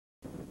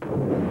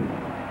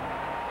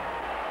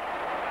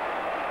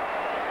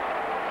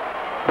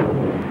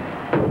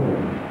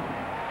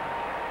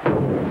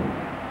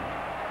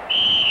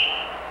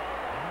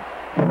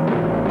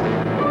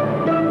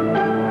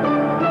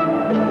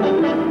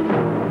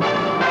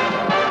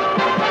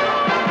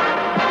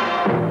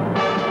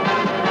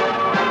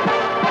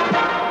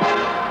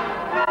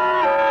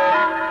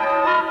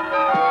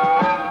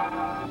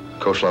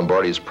Vince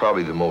Lombardi is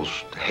probably the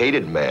most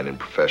hated man in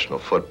professional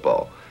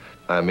football.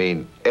 I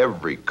mean,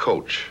 every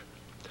coach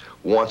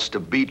wants to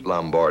beat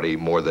Lombardi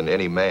more than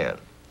any man.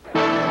 He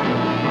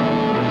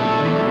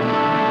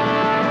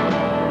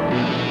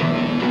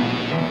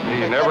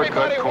never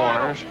cut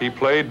corners. He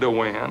played to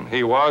win.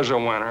 He was a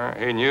winner.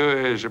 He knew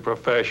it was a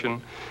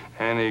profession,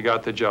 and he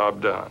got the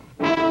job done.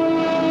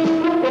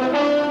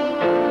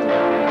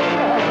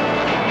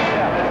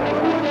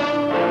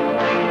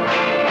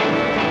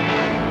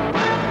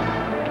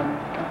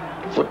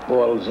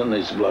 Football is in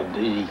his blood.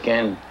 He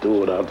can't do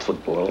without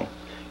football.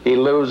 He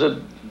lives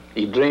it,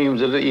 he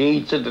dreams it, he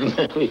eats it, and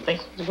everything.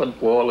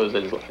 Football is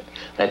his life.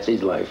 That's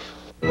his life.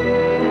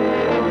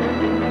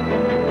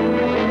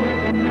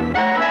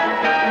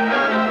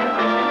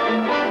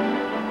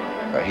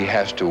 He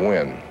has to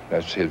win.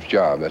 That's his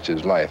job. That's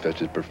his life. That's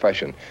his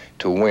profession.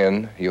 To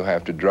win, you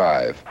have to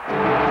drive.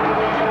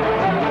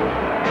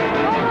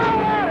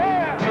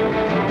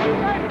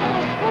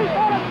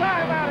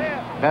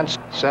 Vince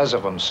says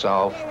of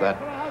himself that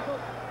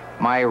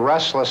my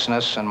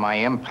restlessness and my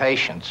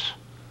impatience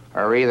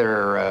are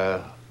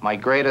either my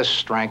greatest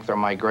strength or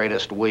my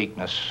greatest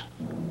weakness.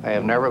 I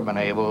have never been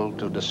able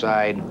to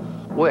decide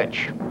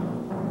which.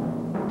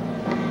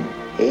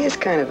 He is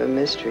kind of a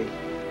mystery.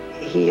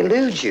 He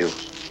eludes you.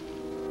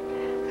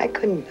 I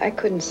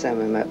couldn't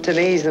sum him up. To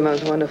me, he's the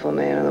most wonderful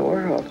man in the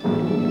world.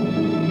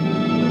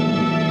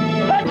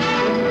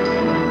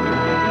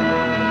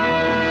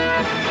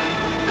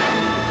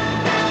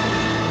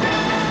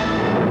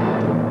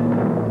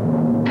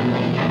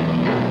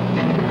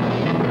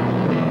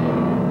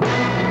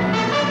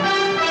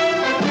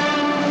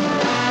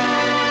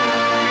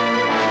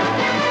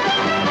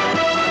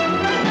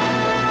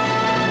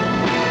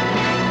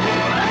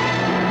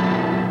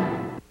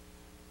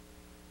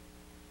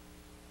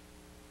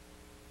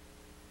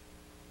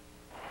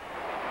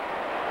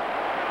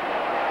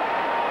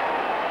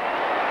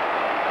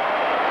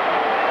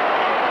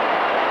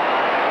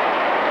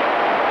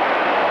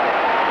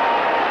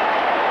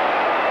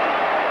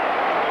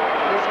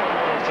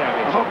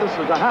 This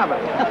is a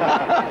habit.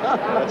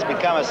 It's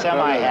become a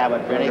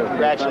semi-habit, Vinny.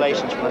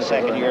 Congratulations for the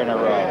second year in a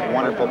row.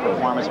 Wonderful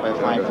performance by a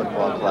fine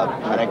football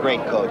club and a great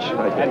coach.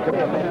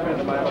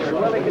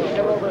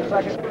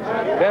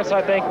 Vince,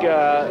 I think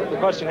the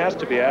question has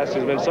to be asked.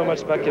 There's been so much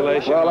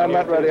speculation. Well, I'm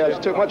not ready.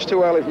 It's much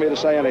too early for me to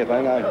say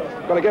anything. I'm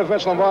going to give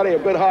Vince Lombardi a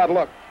good hard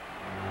look.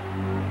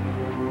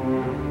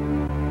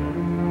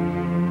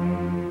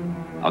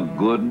 A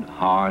good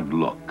hard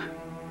look.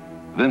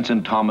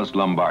 Vincent Thomas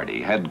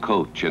Lombardi, head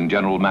coach and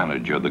general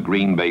manager of the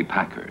Green Bay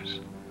Packers,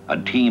 a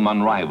team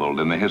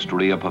unrivaled in the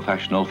history of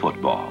professional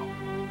football.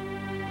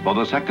 For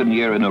the second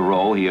year in a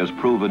row, he has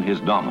proven his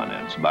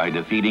dominance by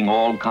defeating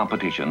all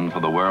competition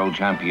for the World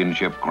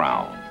Championship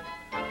crown.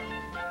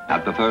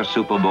 At the first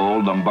Super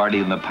Bowl, Lombardi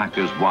and the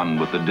Packers won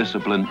with the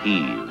disciplined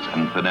ease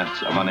and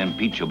finesse of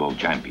unimpeachable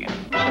champions.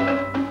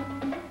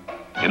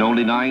 In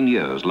only 9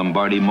 years,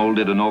 Lombardi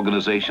molded an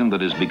organization that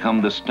has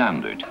become the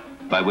standard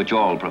by which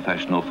all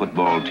professional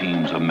football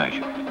teams are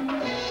measured.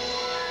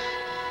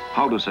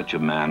 How does such a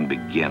man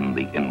begin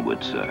the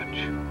inward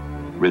search?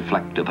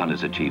 Reflect upon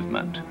his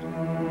achievement.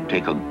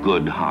 Take a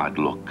good hard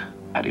look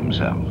at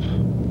himself.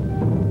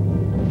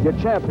 You're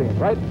champions,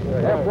 right?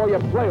 Therefore, you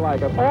play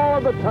like it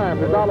all the time,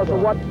 regardless of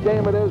what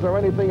game it is or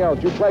anything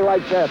else. You play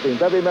like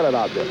champions every minute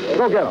out there.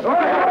 Go get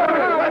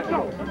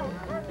them.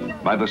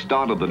 By the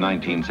start of the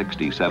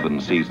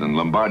 1967 season,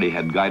 Lombardi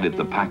had guided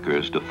the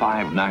Packers to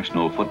 5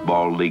 National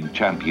Football League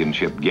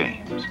championship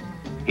games.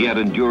 He had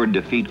endured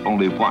defeat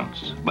only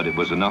once, but it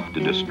was enough to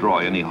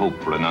destroy any hope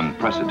for an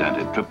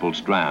unprecedented triple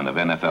strand of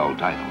NFL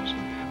titles,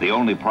 the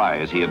only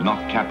prize he had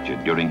not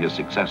captured during his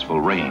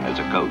successful reign as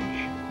a coach.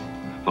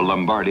 For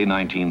Lombardi,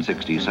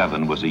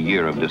 1967 was a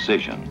year of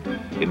decision.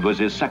 It was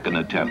his second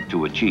attempt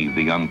to achieve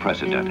the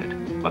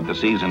unprecedented, but the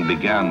season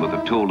began with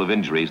a toll of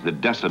injuries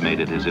that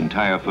decimated his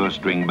entire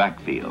first-string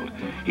backfield.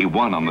 He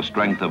won on the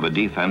strength of a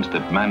defense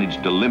that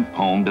managed to limp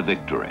home to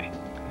victory.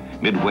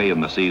 Midway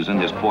in the season,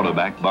 his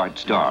quarterback, Bart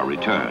Starr,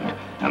 returned,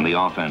 and the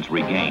offense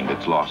regained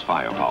its lost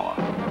firepower.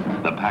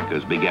 The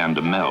Packers began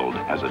to meld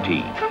as a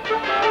team.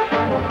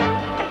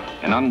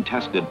 An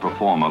untested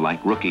performer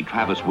like rookie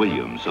Travis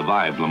Williams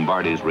survived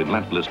Lombardi's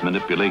relentless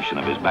manipulation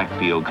of his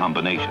backfield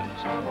combinations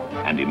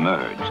and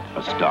emerged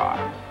a star.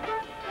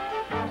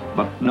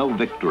 But no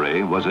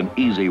victory was an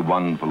easy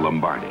one for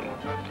Lombardi,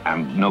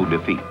 and no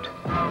defeat.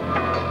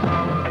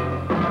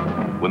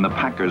 When the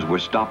Packers were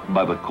stopped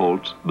by the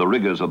Colts, the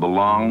rigors of the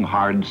long,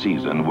 hard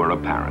season were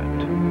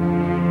apparent.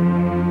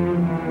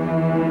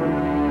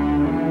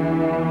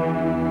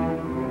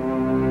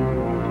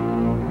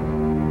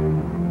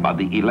 By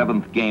the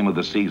 11th game of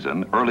the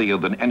season, earlier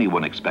than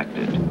anyone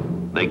expected,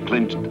 they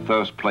clinched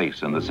first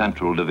place in the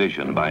Central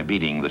Division by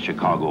beating the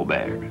Chicago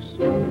Bears.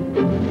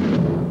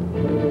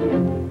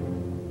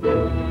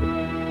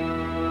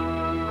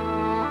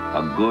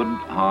 A good,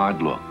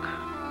 hard look.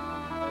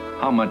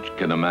 How much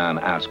can a man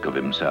ask of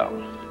himself?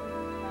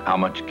 How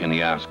much can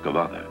he ask of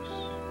others?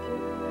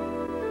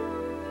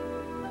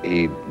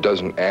 He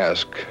doesn't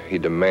ask, he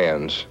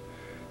demands.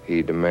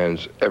 He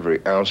demands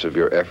every ounce of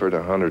your effort,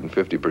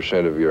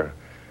 150% of your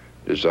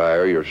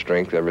desire, your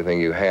strength,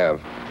 everything you have.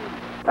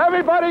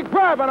 Everybody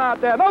grabbing out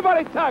there.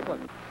 Nobody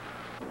tackling.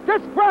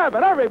 Just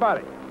grabbing,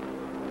 everybody.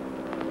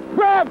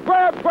 Grab,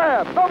 grab,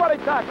 grab.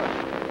 Nobody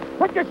tackling.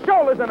 Put your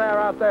shoulders in there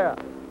out there.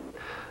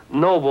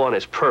 No one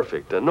is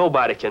perfect.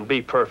 Nobody can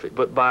be perfect.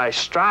 But by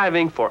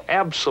striving for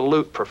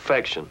absolute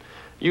perfection,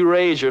 you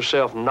raise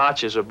yourself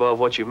notches above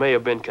what you may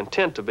have been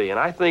content to be. And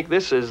I think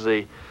this is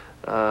the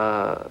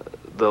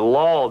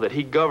law that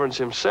he governs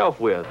himself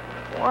with.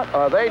 What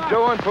are they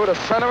doing through the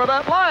center of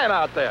that line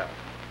out there?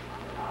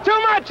 Too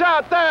much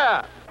out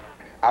there!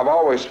 I've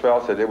always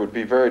felt that it would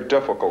be very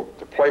difficult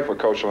to play for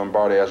Coach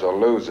Lombardi as a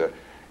loser.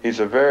 He's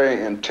a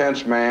very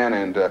intense man,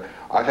 and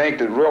I think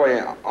that really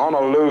on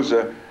a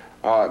loser,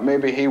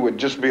 maybe he would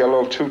just be a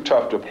little too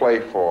tough to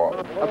play for.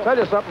 I'll tell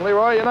you something,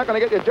 Leroy, you're not going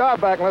to get your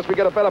job back unless we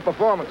get a better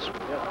performance.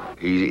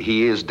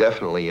 He is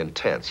definitely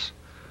intense.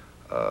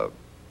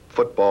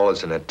 Football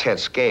is an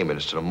intense game, and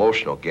it's an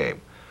emotional game.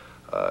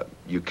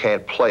 You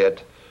can't play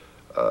it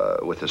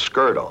with a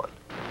skirt on.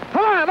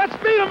 Come on, let's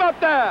beat him up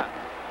there!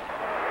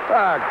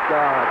 Oh,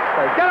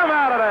 God, get him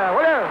out of there,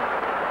 will you?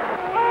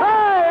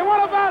 Hey,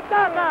 what about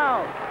that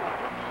now?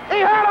 He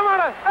had him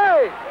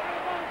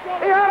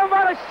he had him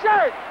by the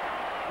shirt.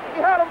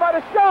 He had him by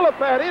the shoulder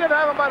pad. He didn't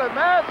have him by the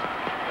mask.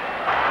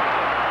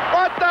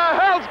 What the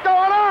hell's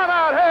going on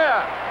out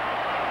here?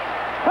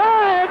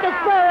 Hey,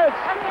 interference!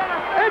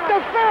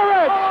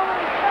 Interference!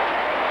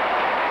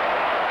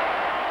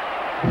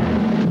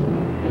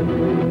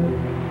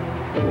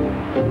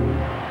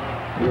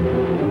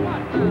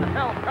 What the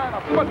hell kind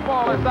of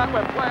football is that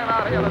we're playing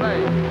out here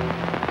today?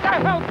 What the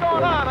hell's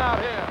going on out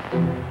here?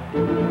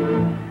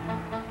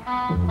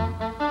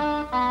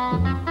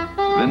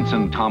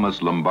 Vincent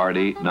Thomas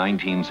Lombardi,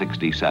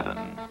 1967.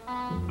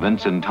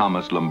 Vincent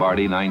Thomas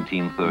Lombardi,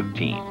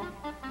 1913.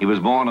 He was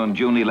born on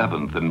June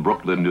 11th in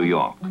Brooklyn, New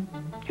York.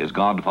 His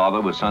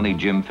godfather was Sonny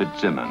Jim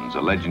Fitzsimmons,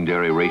 a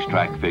legendary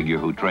racetrack figure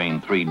who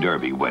trained 3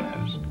 Derby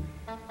winners.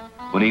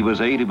 When he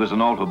was 8, he was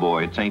an altar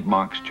boy at St.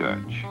 Mark's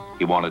Church.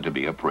 He wanted to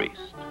be a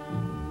priest.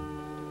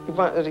 He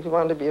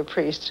wanted to be a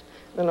priest,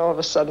 then all of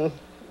a sudden,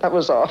 that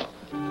was off.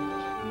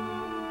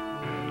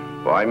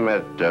 Well, I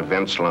met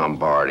Vince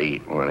Lombardi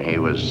when he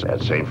was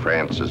at St.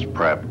 Francis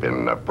Prep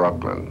in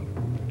Brooklyn,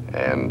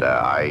 and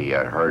I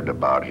heard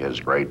about his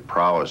great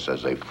prowess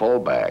as a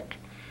fullback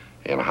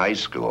in high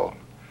school.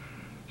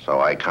 So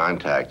I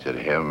contacted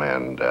him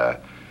and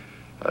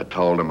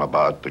told him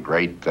about the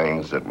great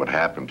things that would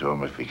happen to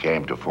him if he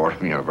came to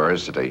Fordham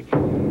University.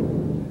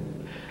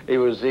 He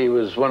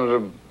was one of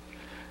the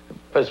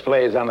best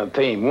players on the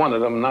team. One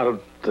of them, not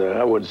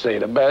I would say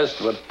the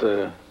best,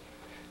 but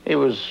he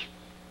was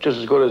just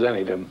as good as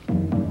any of them.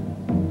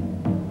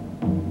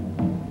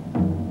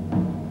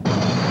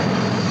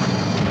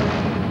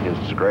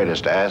 His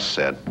greatest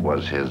asset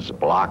was his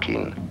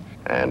blocking,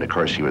 and of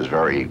course he was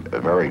very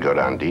good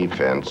on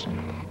defense.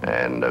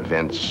 And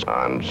Vince,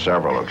 on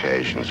several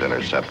occasions,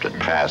 intercepted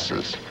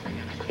passes.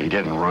 He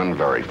didn't run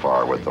very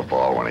far with the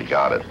ball when he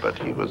got it, but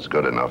he was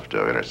good enough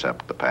to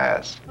intercept the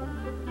pass.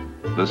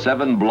 The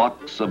 7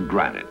 Blocks of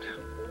Granite,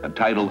 a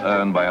title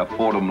earned by a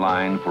Fordham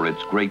line for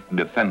its great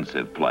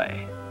defensive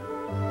play.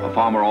 A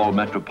former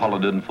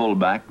All-Metropolitan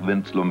fullback,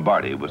 Vince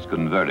Lombardi, was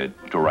converted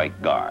to right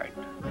guard.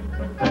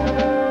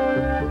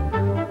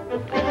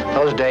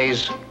 Those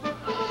days,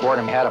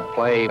 Fordham had a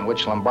play in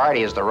which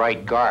Lombardi, as the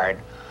right guard,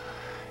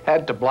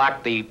 had to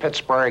block the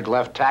Pittsburgh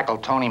left tackle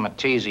Tony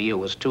Matese, who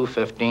was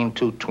 215,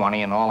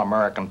 220, an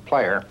All-American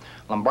player.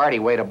 Lombardi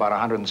weighed about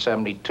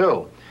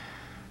 172.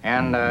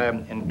 And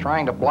in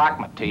trying to block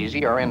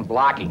Matese, or in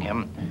blocking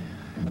him,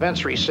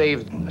 Vince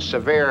received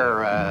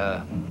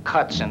severe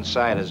cuts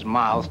inside his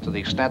mouth to the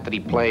extent that he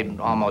played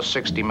almost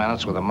 60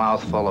 minutes with a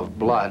mouth full of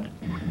blood.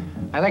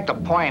 I think the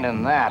point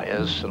in that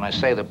is, and I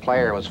say the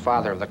player was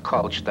father of the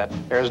coach, that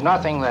there's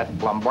nothing that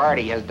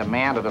Lombardi has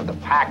demanded of the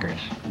Packers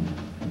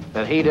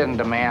that he didn't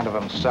demand of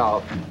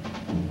himself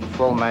in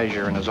full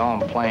measure in his own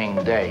playing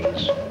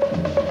days.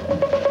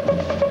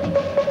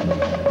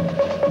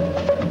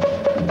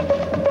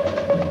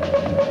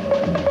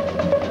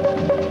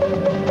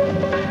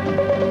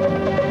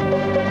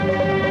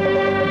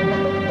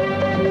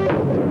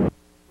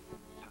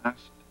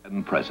 Past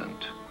and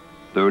present,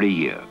 30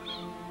 years.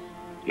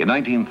 In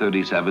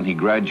 1937, he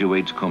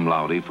graduates cum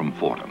laude from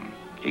Fordham.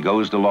 He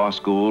goes to law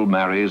school,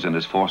 marries, and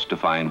is forced to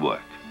find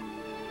work.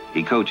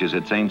 He coaches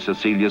at St.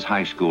 Cecilia's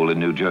High School in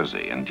New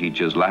Jersey and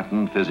teaches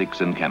Latin, physics,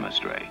 and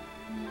chemistry.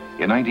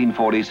 In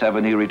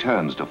 1947, he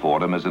returns to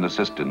Fordham as an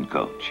assistant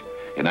coach.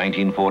 In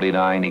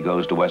 1949, he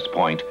goes to West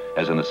Point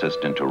as an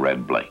assistant to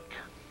Red Blake.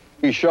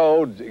 He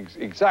showed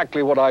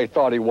exactly what I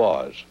thought he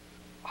was.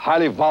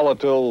 Highly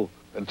volatile,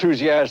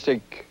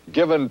 enthusiastic,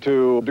 given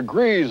to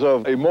degrees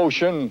of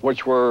emotion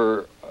which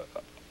were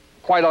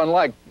quite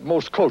unlike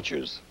most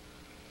coaches.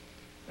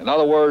 In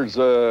other words,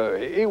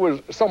 he was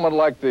someone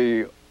like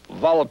the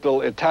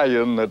volatile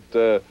Italian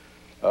that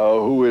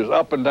who is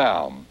up and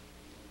down.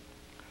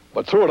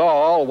 But through it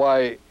all,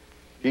 why,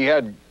 he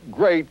had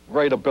great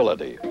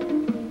ability.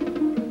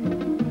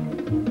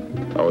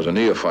 was a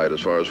neophyte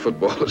as far as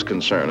football is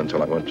concerned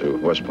until I went to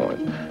West Point.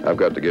 I've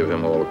got to give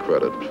him all the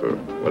credit for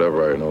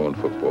whatever I know in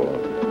football.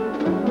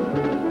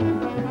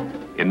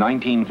 In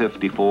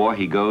 1954,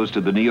 he goes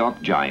to the New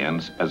York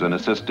Giants as an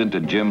assistant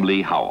to Jim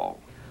Lee Howell.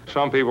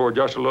 Some people were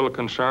just a little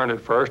concerned at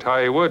first how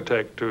he would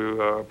take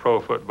to pro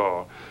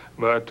football.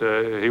 But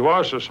he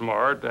was so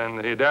smart,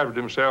 and he adapted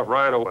himself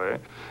right away.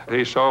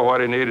 He saw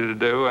what he needed to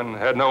do, and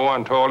had no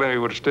one told him, he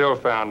would have still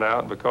found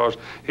out, because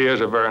he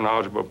is a very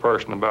knowledgeable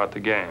person about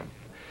the game.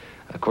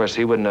 Of course,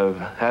 he wouldn't have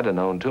had to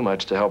know too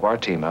much to help our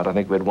team out. I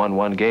think we'd won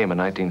one game in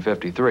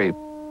 1953.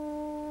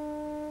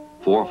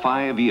 For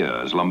 5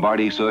 years,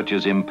 Lombardi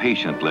searches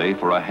impatiently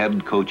for a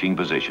head coaching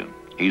position.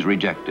 He's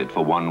rejected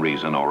for one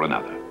reason or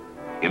another.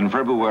 In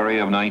February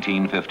of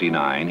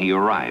 1959, he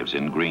arrives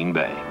in Green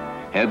Bay,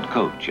 head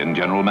coach and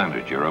general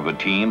manager of a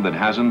team that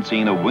hasn't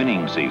seen a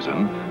winning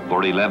season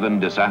for 11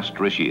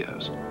 disastrous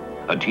years.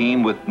 A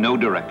team with no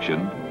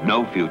direction,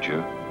 no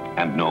future,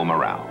 and no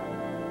morale.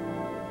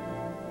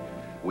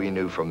 We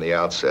knew from the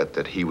outset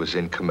that he was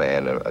in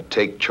command, a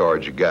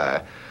take-charge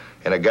guy,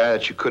 and a guy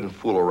that you couldn't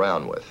fool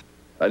around with.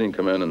 I didn't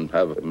come in and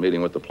have a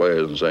meeting with the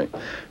players and say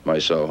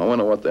myself, I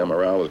wonder what their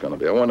morale is going to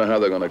be. I wonder how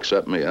they're going to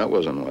accept me. That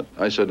wasn't what.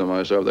 I said to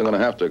myself, they're going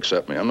to have to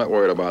accept me. I'm not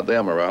worried about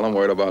their morale. I'm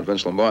worried about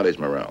Vince Lombardi's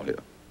morale here.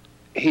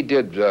 He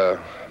did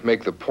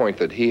make the point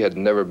that he had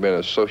never been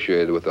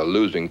associated with a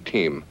losing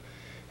team,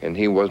 and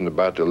he wasn't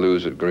about to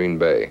lose at Green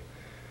Bay.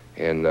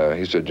 And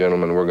he said,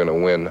 gentlemen, we're going to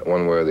win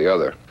one way or the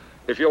other.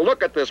 If you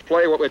look at this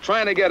play, what we're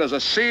trying to get is a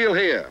seal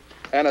here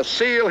and a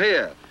seal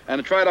here,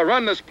 and try to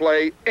run this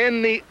play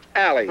in the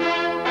alley.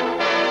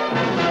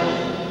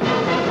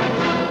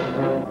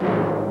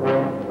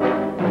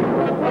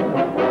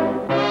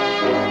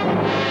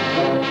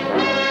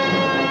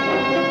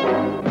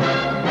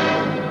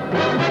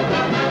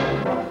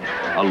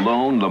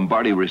 Alone,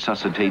 Lombardi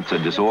resuscitates a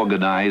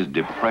disorganized,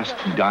 depressed,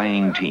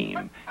 dying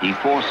team. He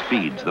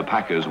force-feeds the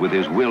Packers with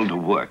his will to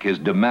work, his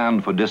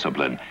demand for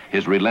discipline,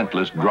 his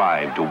relentless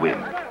drive to win.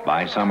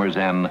 By summer's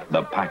end,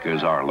 the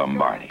Packers are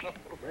Lombardi.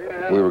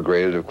 We were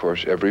graded, of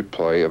course, every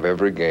play of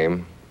every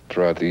game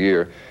throughout the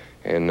year.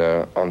 And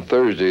on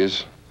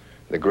Thursdays,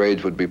 the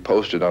grades would be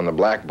posted on the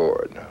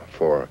blackboard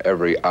for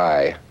every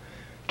eye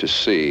to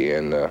see.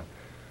 And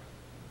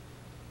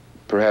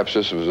perhaps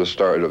this was the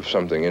start of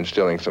something,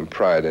 instilling some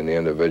pride in the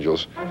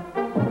individuals.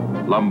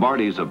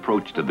 Lombardi's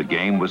approach to the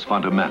game was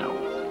fundamental,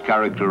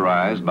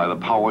 characterized by the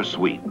power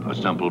sweep, a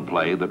simple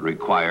play that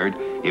required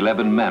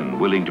 11 men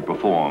willing to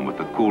perform with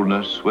the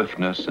coolness,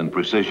 swiftness, and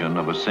precision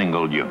of a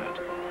single unit.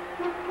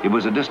 It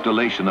was a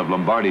distillation of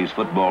Lombardi's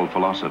football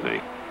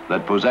philosophy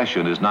that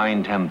possession is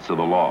 9/10 of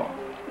the law,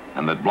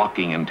 and that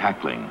blocking and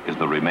tackling is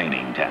the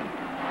remaining 10.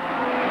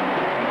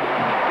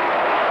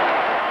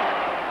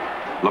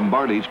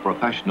 Lombardi's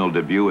professional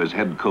debut as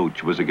head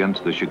coach was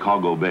against the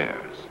Chicago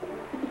Bears.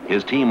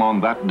 His team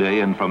on that day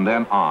and from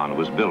then on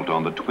was built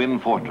on the twin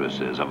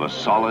fortresses of a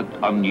solid,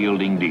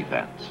 unyielding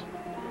defense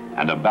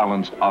and a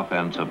balanced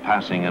offense of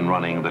passing and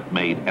running that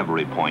made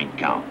every point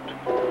count.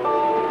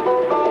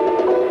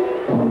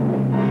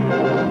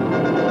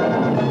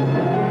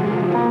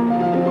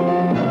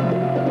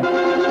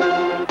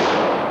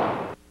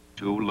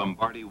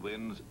 Lombardi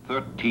wins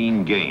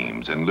 13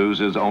 games and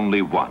loses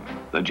only one.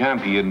 The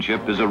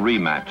championship is a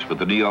rematch with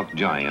the New York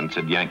Giants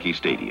at Yankee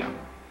Stadium.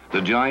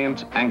 The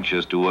Giants,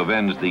 anxious to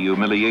avenge the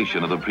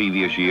humiliation of the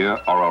previous year,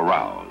 are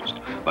aroused,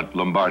 but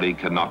Lombardi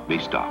cannot be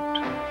stopped.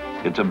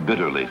 It's a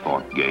bitterly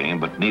fought game,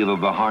 but neither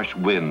the harsh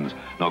winds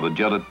nor the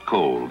gelid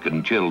cold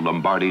can chill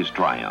Lombardi's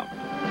triumph.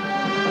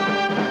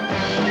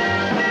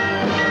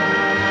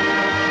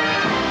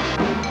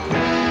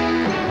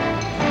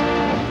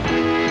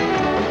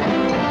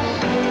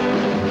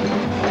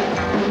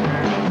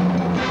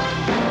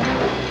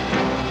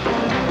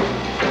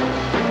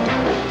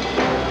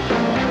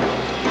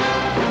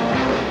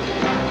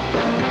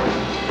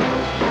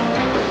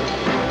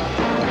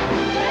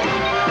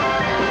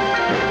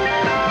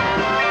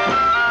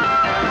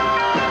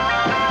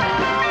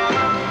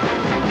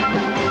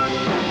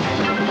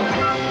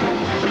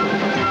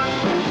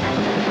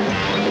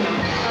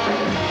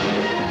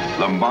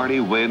 Lombardi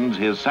wins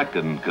his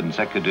second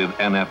consecutive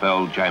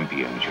NFL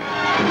championship.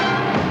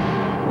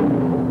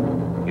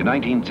 In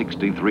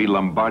 1963,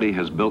 Lombardi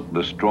has built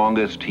the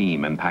strongest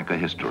team in Packer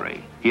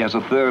history. He has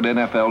a third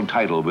NFL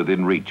title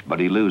within reach, but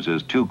he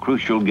loses 2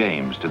 crucial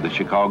games to the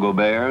Chicago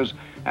Bears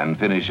and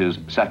finishes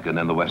second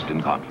in the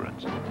Western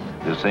Conference.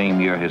 The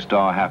same year, his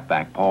star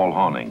halfback, Paul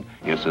Hornung,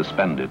 is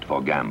suspended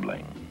for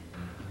gambling.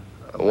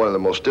 One of the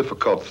most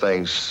difficult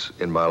things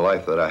in my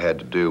life that I had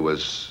to do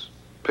was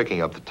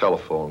picking up the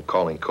telephone,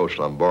 calling Coach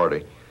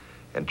Lombardi,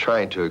 and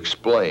trying to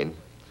explain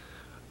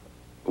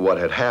what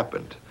had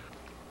happened.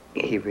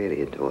 He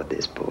really adored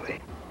this boy.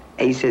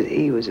 He said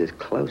he was as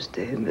close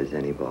to him as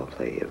any ball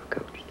player ever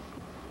coached.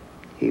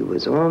 He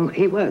was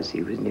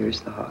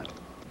nearest the heart.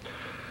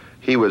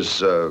 He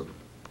was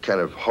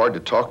kind of hard to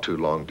talk to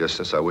long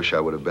distance. I wish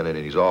I would have been in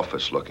his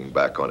office looking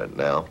back on it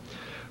now.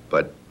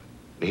 But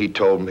he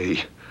told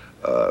me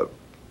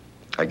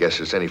I guess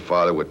as any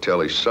father would tell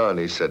his son,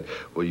 he said,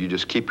 well, you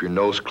just keep your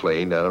nose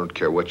clean. I don't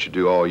care what you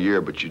do all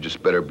year, but you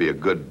just better be a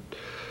good,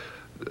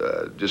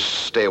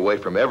 just stay away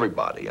from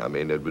everybody. I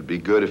mean, it would be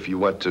good if you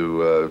went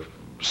to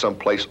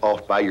someplace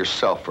off by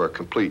yourself for a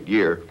complete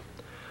year,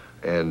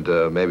 and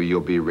maybe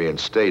you'll be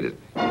reinstated.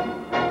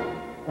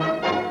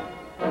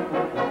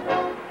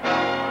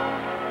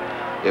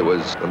 It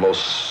was the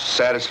most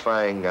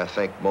satisfying, I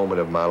think,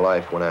 moment of my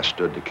life when I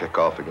stood to kick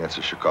off against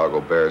the Chicago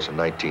Bears in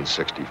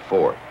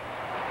 1964.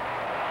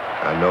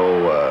 I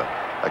know,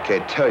 I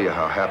can't tell you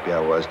how happy I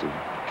was to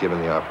given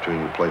the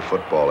opportunity to play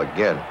football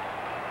again.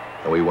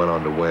 And we went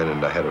on to win,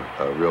 and I had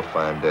a real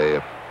fine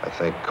day. I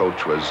think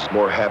Coach was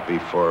more happy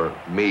for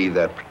me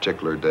that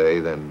particular day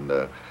than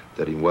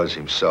that he was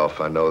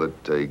himself. I know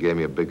that he gave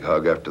me a big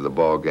hug after the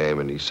ball game,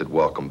 and he said,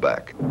 welcome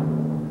back.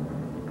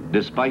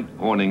 Despite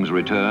Horning's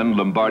return,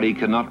 Lombardi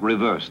cannot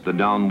reverse the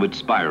downward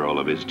spiral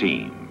of his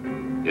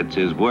team. It's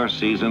his worst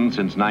season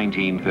since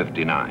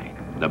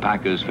 1959. The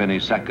Packers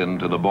finish second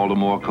to the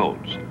Baltimore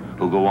Colts,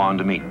 who go on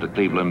to meet the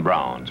Cleveland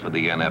Browns for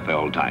the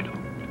NFL title.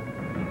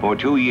 For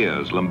 2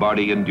 years,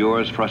 Lombardi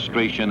endures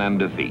frustration and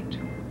defeat.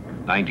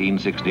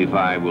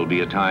 1965 will be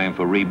a time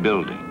for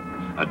rebuilding,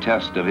 a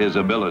test of his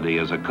ability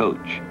as a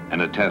coach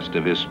and a test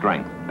of his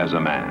strength as a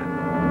man.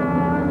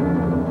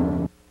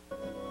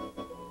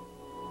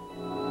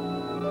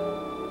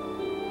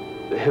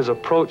 His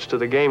approach to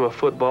the game of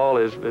football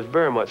is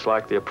very much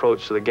like the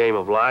approach to the game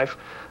of life,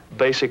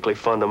 basically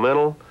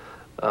fundamental,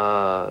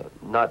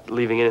 not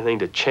leaving anything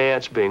to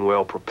chance, being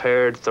well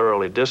prepared,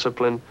 thoroughly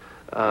disciplined.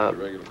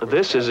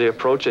 This is the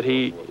approach that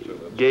he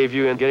gave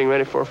you in getting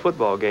ready for a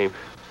football game.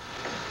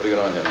 What do you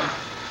got on here now?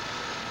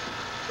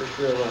 First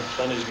real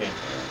Sunday's game.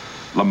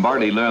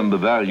 Lombardi learned the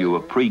value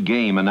of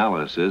pre-game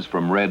analysis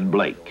from Red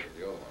Blake.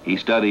 He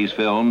studies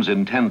films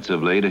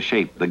intensively to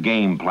shape the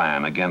game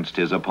plan against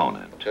his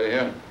opponent. Tell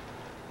you.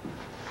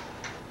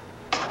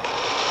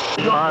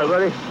 All right,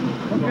 ready?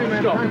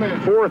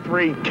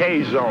 4-3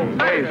 K zone.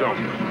 K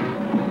zone.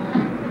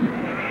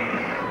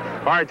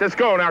 All right, let's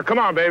go now. Come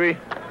on, baby.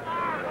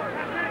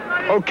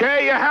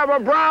 Okay, you have a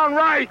brown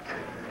right.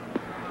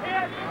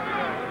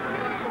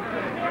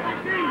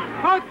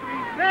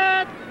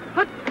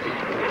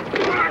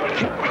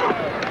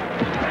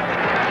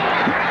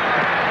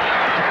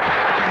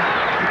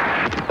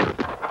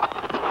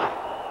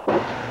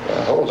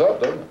 Holds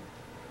up, doesn't it?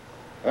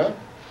 Huh?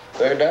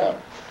 Third down.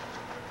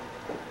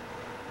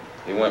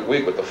 He went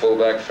weak with the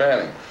fullback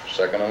fanning,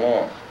 second and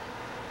long.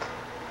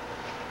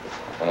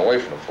 Went away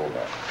from the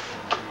fullback.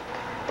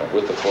 Went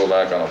with the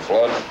fullback on a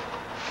flood,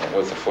 and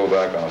with the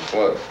fullback on a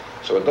flood.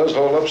 So it does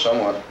hold up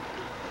somewhat.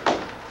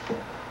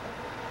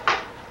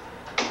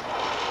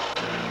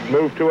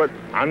 Move to it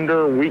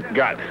under weak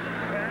gut.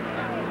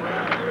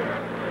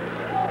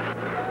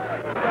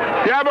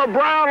 You have a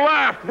brown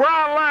left,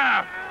 brown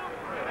left.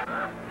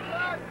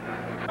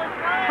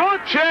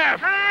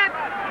 Shift.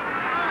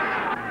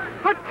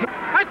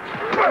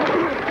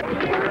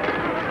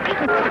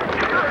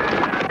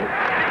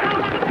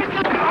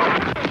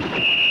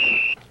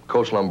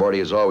 Coach Lombardi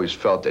has always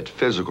felt that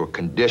physical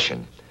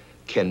condition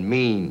can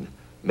mean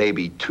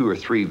maybe 2 or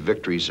 3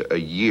 victories a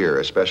year,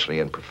 especially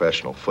in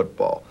professional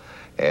football.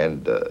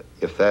 And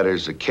if that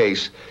is the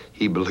case,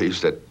 he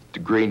believes that the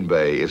Green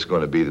Bay is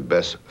going to be the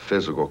best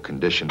physical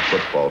condition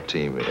football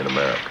team in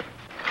America.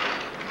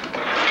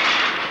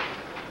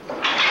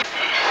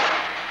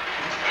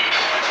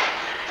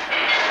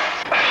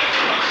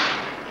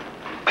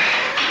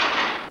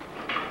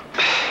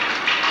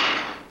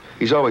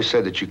 He's always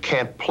said that you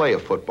can't play a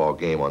football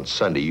game on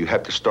Sunday. You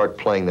have to start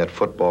playing that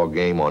football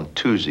game on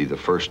Tuesday, the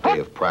first day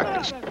of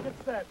practice.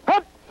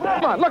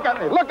 Come on, look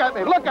at me, look at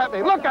me, look at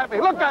me, look at me,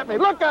 look at me,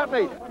 look at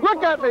me,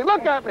 look at me,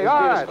 look at me.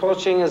 All right. His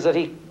coaching is that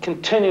he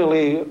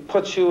continually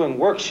puts you and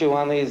works you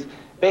on these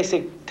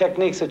basic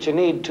techniques that you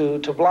need to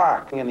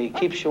block, and he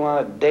keeps you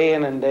on it day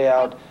in and day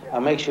out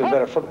and makes you a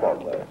better football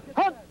player.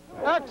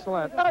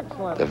 Excellent,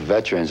 excellent. The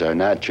veterans are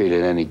not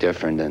treated any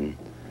different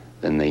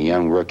than the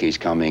young rookies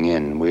coming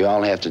in. We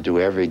all have to do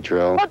every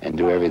drill and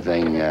do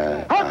everything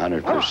 100%.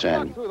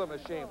 Block through the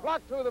machine,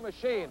 block through the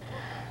machine.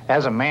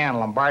 As a man,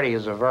 Lombardi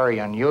is a very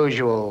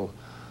unusual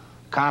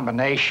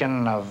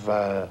combination of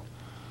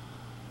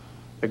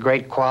the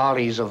great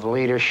qualities of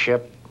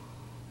leadership,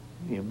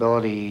 the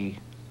ability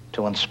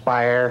to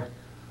inspire,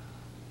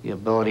 the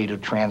ability to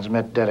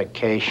transmit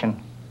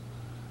dedication,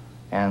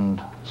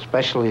 and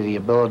especially the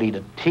ability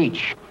to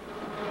teach.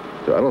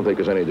 I don't think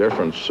there's any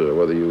difference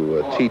whether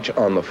you teach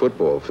on the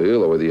football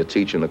field or whether you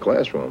teach in the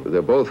classroom.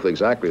 They're both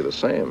exactly the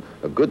same.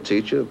 A good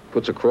teacher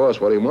puts across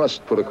what he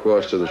must put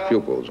across to his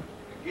pupils.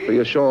 So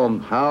you show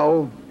them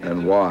how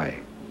and why.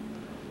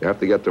 You have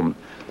to get them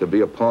to be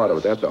a part of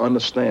it. They have to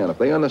understand. If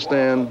they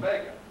understand,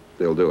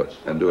 they'll do it,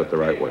 and do it the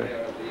right way.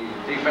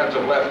 The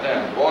defensive left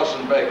end,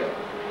 Boston Baker.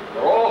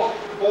 They're all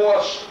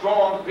 4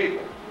 strong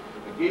people.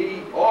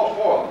 McGee, all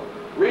 4 of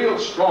them, real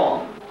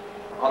strong.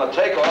 On the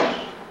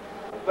takeoffs,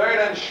 third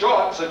and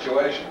short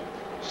situation.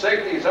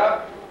 Safety's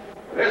up.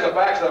 Here's a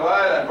backside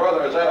line, and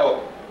brother, is that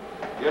open?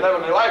 You never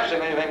in your life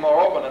seen anything more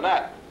open than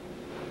that.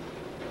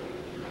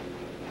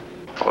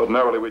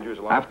 Ordinarily, we'd use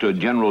a lot. After a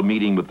general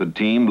meeting with the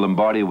team,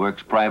 Lombardi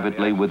works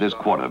privately with his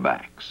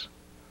quarterbacks.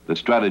 The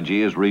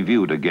strategy is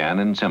reviewed again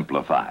and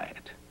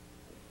simplified.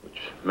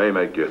 Which may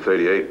make your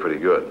 38 pretty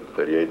good,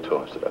 38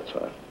 toss to that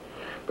side,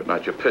 but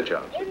not your pitch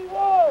outs.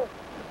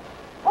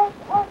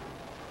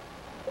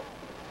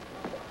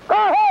 Go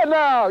ahead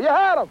now. You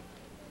had him.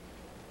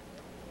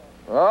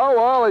 Oh,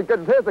 well, he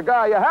couldn't hit the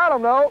guy. You had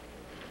him, though.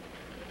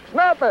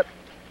 Snap it.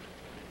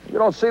 You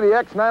don't see the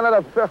X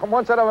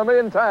once out of a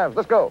million times.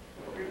 Let's go.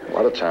 A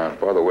lot of times,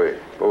 by the way,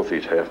 both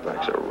these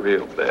halfbacks are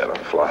real bad on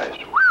flies.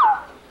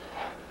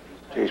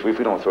 Geez, if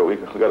we don't throw, we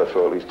got to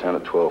throw at least 10 or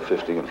 12,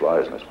 15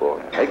 flies in this ball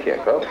game. They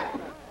can't go.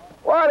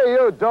 What are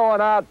you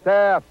doing out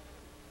there,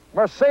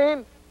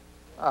 Mercine?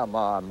 Come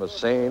on,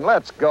 Mercine.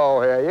 Let's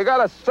go here. You got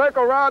to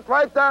circle route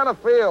right down the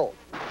field.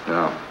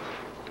 No.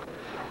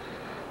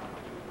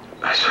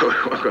 So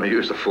we're going to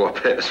use the 4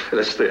 pass for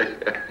this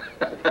there.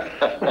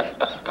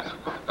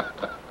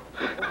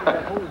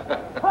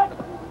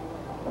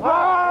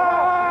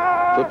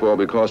 Football,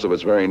 because of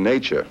its very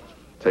nature,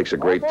 takes a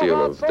great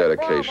deal of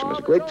dedication. There's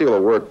a great deal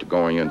of work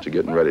going into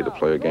getting ready to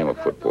play a game of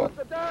football.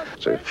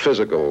 It's a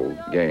physical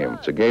game.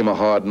 It's a game of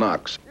hard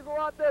knocks.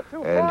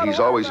 And he's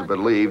always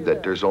believed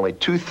that there's only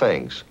 2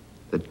 things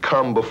that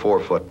come before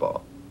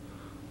football.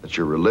 That's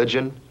your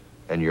religion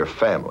and your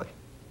family.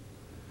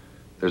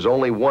 There's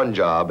only one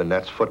job, and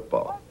that's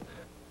football.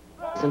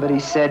 Somebody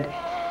said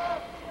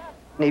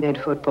he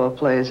made football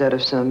players out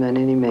of some men,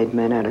 and he made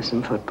men out of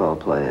some football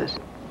players.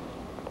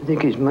 I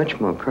think he's much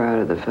more proud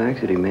of the fact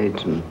that he made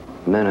some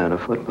men out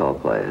of football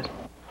players.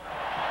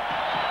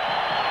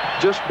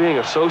 Just being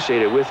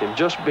associated with him,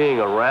 just being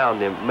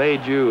around him,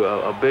 made you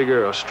a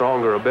bigger, a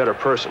stronger, a better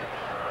person,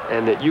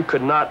 and that you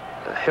could not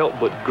help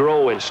but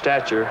grow in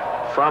stature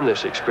from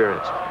this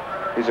experience.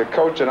 He's a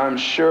coach that I'm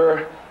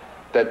sure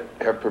that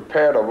have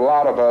prepared a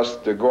lot of us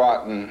to go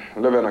out and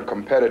live in a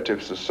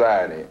competitive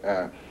society.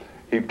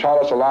 He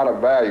taught us a lot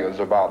of values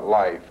about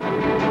life.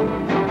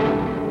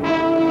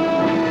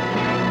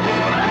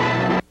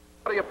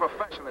 Your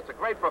profession, it's a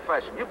great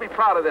profession. You'd be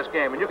proud of this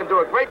game, and you can do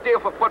a great deal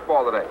for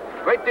football today.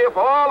 Great deal for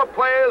all the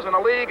players in the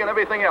league and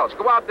everything else.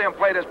 Go out there and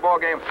play this ball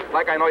game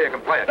like I know you can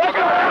play it. Let's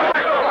go! Let's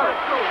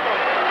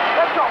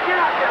go! Get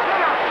out there!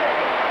 Get out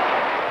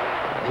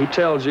there! He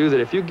tells you that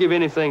if you give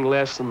anything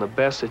less than the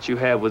best that you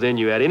have within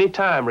you at any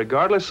time,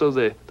 regardless of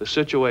the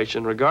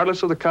situation,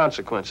 regardless of the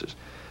consequences,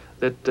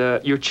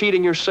 that you're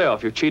cheating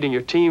yourself, you're cheating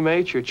your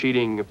teammates, you're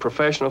cheating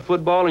professional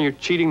football, and you're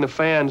cheating the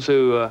fans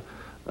who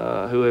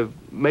have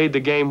made the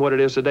game what it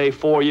is today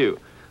for you.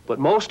 But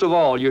most of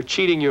all, you're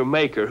cheating your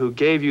maker who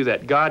gave you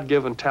that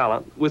God-given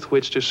talent with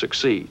which to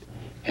succeed.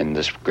 And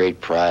this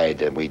great pride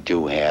that we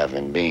do have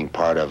in being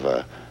part of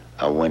a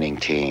winning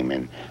team.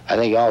 And I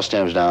think it all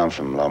stems down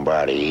from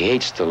Lombardi. He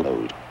hates to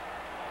lose.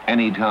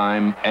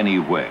 Anytime,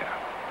 anywhere.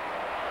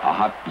 A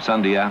hot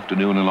Sunday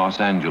afternoon in Los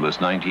Angeles,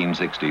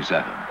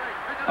 1967.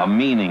 A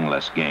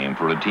meaningless game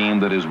for a team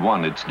that has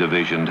won its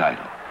division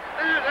title.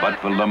 But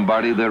for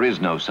Lombardi, there is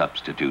no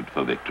substitute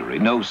for victory,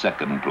 no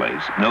second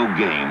place, no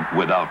game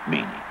without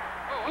meaning.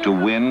 To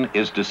win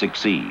is to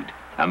succeed,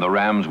 and the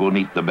Rams will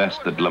meet the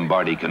best that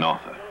Lombardi can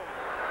offer.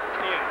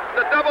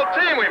 The double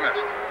team we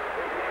missed.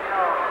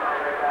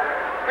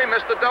 We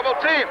missed the double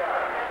team.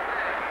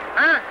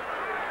 Huh?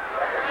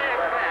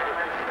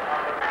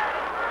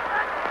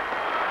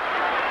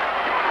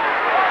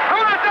 Come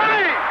on,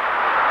 Danny!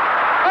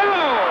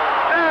 Oh,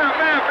 damn,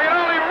 man, if he'd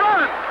only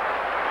run!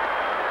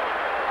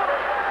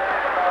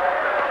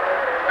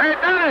 Hey,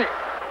 Danny!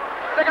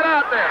 Stick it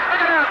out there!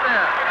 Stick it out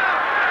there!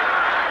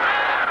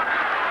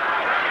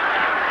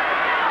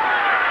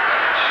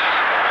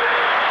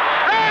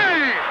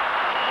 Hey!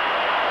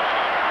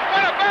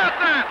 What about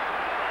that?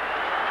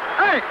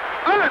 Hey,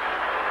 Art!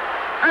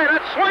 Hey,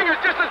 that swing is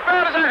just as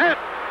bad as a hit!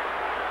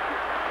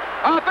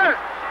 Arthur,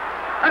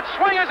 that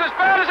swing is as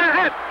bad as a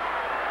hit!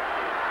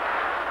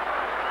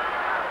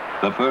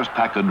 The first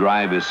Packer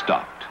drive is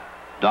stopped.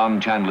 Don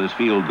Chandler's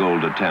field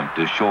goal attempt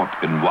is short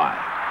and wide.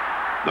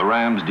 The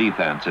Rams'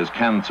 defense has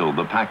canceled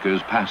the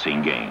Packers'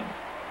 passing game.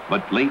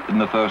 But late in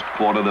the first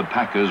quarter, the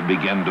Packers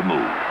begin to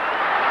move.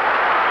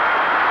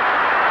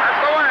 That's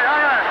the way, all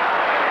right.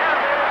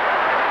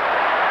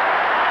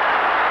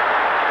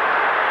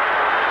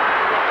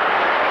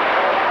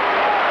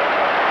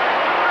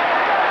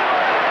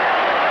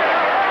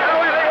 That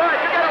way, Leroy.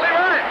 You get it,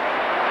 Leroy.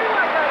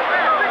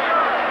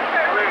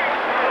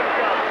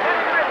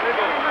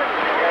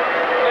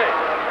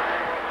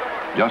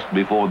 Just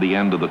before the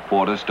end of the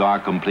quarter, Starr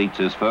completes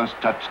his first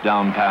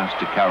touchdown pass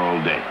to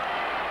Carroll Day.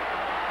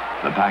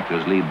 The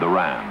Packers lead the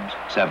Rams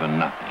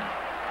 7-0.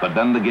 But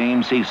then the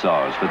game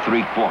seesaws for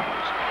 3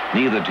 quarters,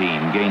 neither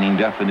team gaining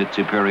definite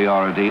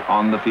superiority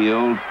on the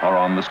field or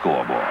on the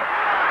scoreboard.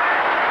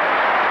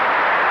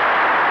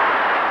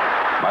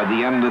 By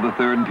the end of the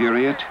third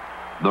period,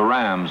 the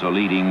Rams are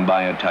leading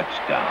by a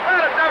touchdown. Where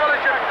the devil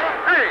is your...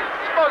 Hey,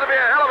 it's supposed to be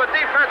a hell of a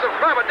defensive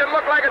club. It didn't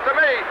look like it to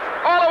me.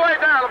 All the way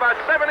down, about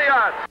 70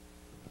 yards.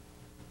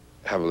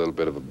 Have a little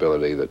bit of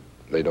ability that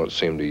they don't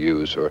seem to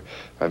use, or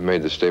I've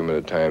made the statement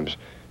at times,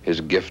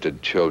 his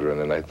gifted children,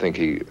 and I think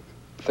he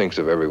thinks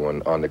of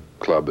everyone on the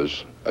club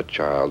as a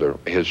child, or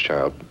his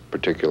child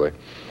particularly.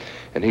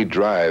 And he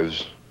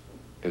drives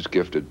his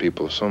gifted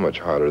people so much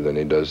harder than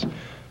he does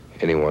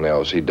anyone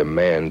else. He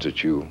demands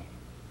that you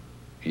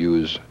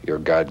use your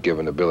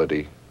God-given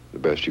ability the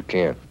best you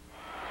can.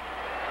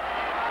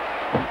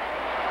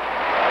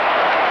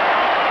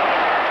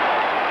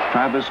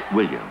 Travis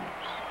Williams,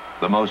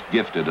 the most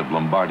gifted of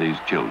Lombardi's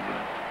children.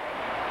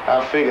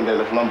 I figured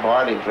that if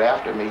Lombardi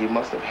drafted me, he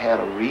must have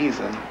had a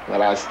reason.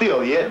 Well, I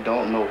still yet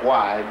don't know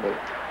why, but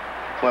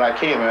when I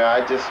came here,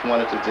 I just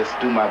wanted to just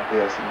do my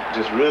best and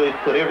just really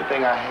put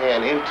everything I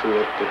had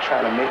into it to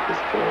try to make this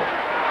club.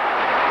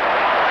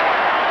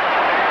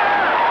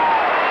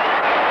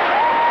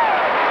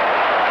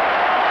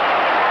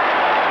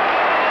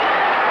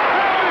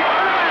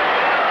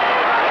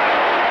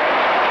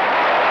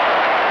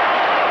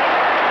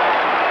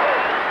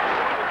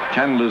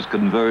 Chandler's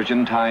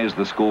conversion ties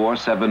the score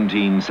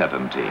 17-17.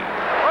 Oh,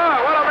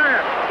 what a man!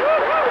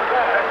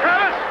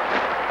 Travis!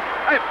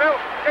 Hey, Phil,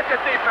 get your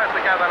defense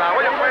together now,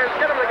 will you please?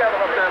 Get them together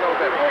up there a little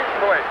bit.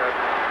 Go away, sir.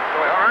 Go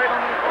away, all right? A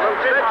little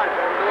bit. Go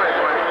away.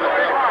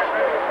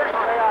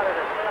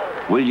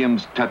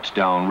 Williams'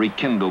 touchdown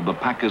rekindled the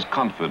Packers'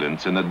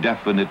 confidence in a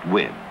definite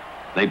win.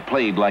 They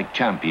played like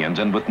champions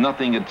and with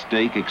nothing at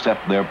stake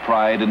except their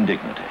pride and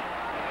dignity.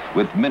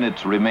 With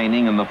minutes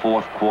remaining in the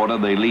fourth quarter,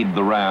 they lead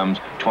the Rams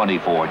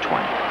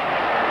 24-20.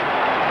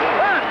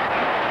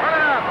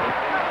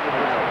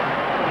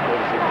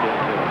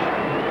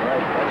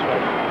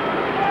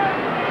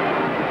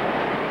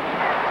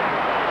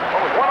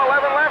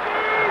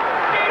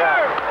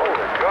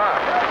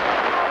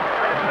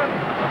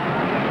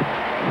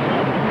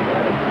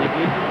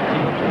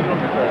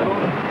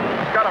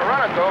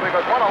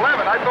 Because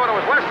 111, I thought it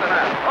was less than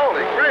that.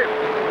 Holy grief.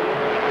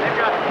 You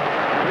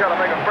got to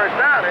make a first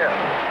down here.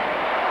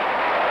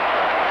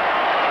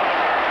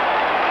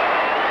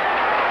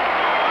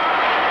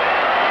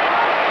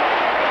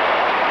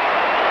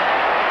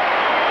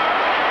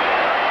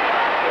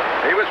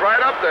 He was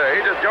right up there.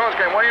 Jones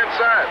came way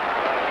inside.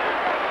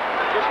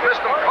 Just missed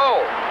him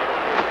cold.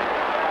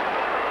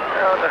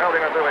 Yeah, what the hell are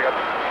we going to do? We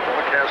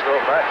can't throw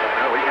it back.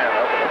 No, we can't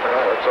help it.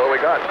 That's all we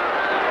got.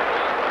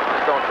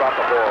 Don't drop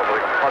the ball, but we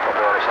can punt the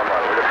ball to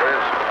somebody, will you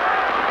please?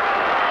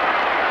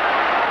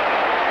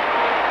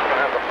 We're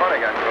going to have the punt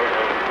again, Coach.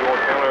 You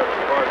want Chandler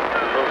to punt?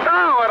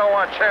 No, I don't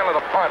want Chandler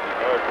to punt.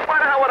 Why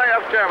the hell would I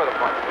have Chandler to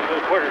punt? He's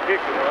a quicker kick,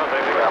 you know.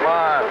 Come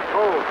on.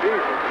 Oh,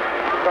 Jesus.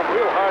 He's come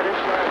real hard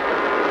inside.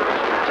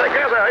 Say,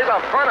 guess he's a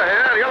punter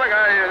here. The other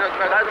guy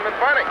hasn't been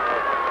punting.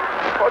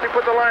 Suppose he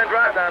put the line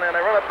drive down there and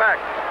they run it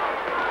back.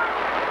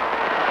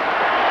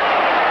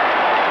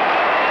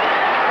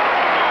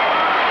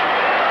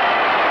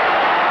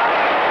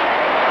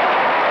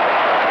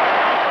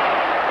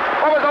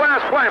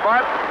 Play,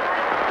 Bart.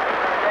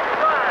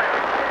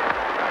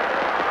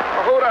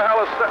 Well, who the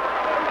hell is that?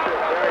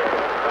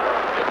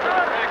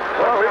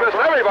 Well, we missed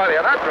everybody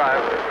on that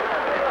drive.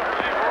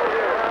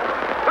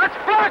 Let's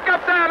block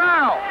up there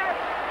now.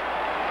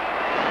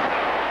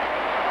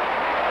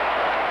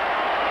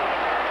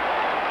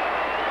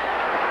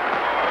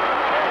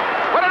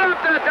 Put it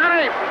up there,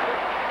 Danny.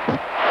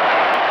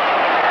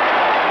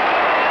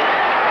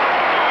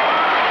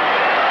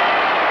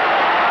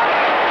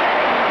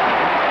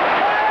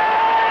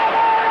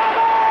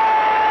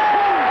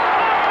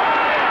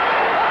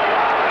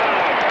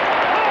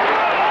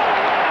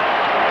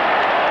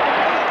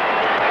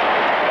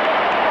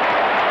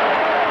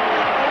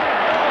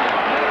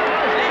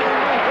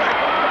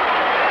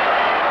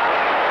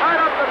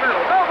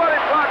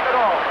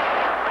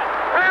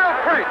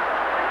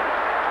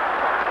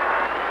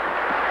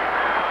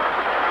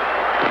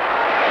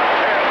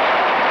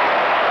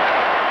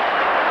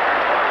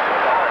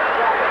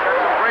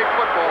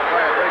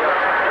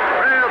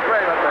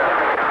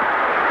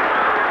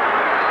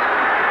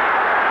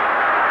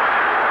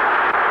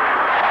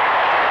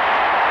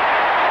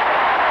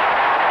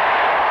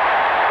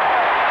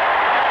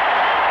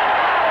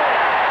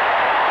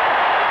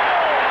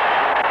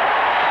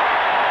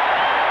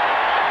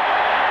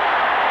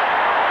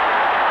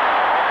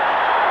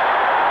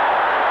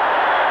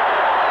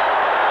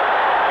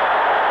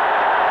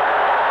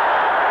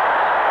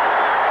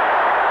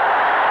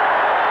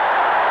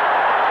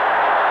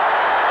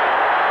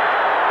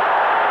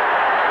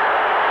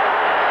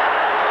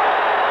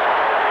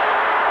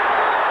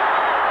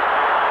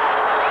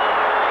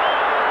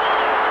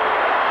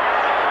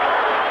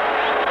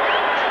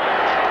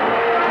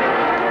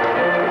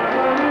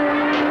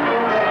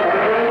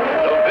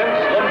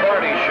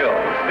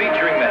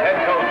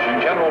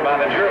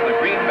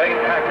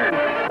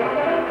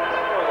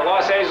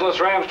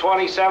 Rams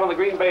 27, the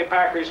Green Bay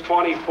Packers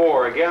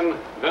 24. Again,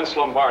 Vince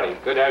Lombardi.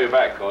 Good to have you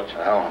back, Coach.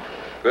 Well,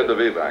 good to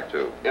be back,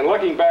 too. In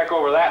looking back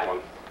over that one,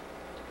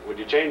 would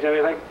you change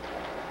anything?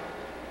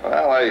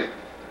 Well, I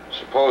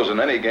suppose in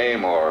any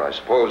game, or I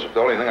suppose the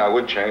only thing I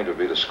would change would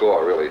be the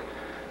score, really.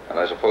 And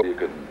I suppose you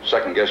could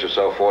second-guess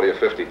yourself 40 or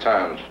 50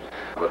 times.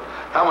 But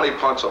how many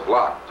punts are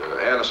blocked?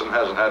 Anderson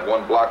hasn't had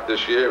one block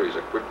this year. He's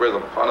a quick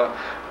rhythm punter,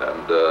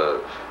 and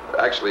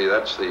actually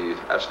that's the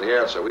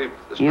answer.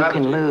 You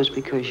can lose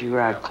because you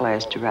were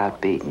outclassed or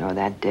outbeaten, or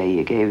that day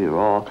you gave your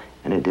all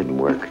and it didn't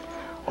work,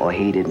 or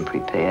he didn't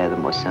prepare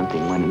them, or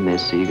something went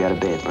amiss, so you got a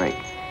bad break.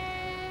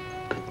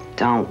 But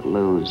don't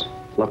lose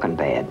looking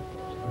bad.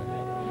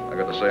 I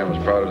got to say I'm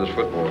as proud of this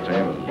football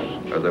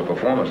team as their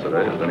performance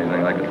today as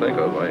anything I can think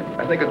of.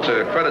 I think it's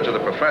a credit to the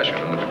profession,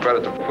 and it's a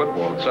credit to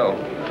football itself,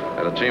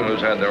 that a team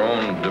who's had their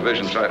own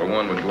division title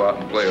won would go out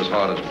and play as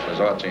hard as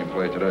our team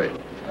played today.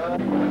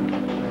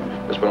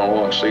 It's been a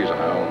long season,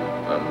 Al,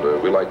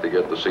 and we like to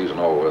get the season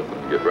over with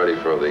and get ready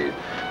for the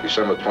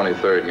December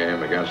 23rd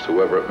game against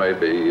whoever it may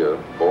be,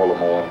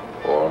 Baltimore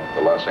or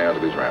the Los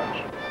Angeles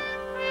Rams.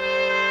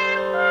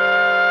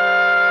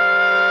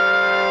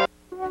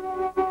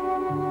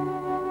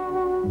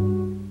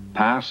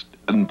 Past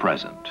and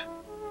present,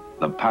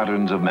 the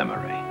patterns of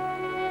memory.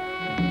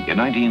 In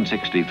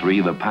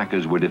 1963, the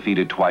Packers were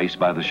defeated twice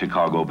by the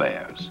Chicago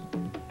Bears,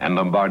 and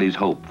Lombardi's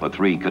hope for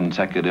 3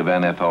 consecutive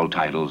NFL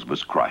titles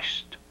was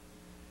crushed.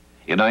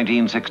 In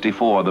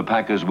 1964, the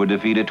Packers were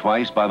defeated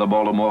twice by the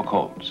Baltimore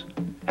Colts,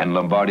 and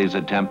Lombardi's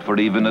attempt for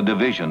even a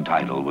division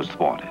title was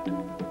thwarted.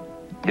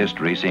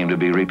 History seemed to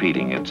be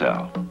repeating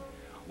itself.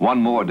 One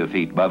more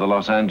defeat by the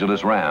Los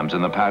Angeles Rams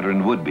and the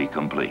pattern would be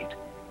complete.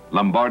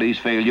 Lombardi's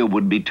failure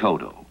would be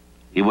total.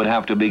 He would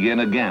have to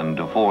begin again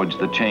to forge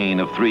the chain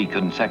of 3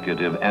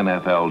 consecutive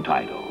NFL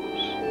titles.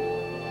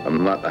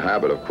 I'm not in the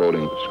habit of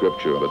quoting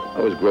scripture, but I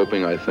was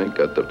groping, I think,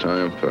 at the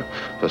time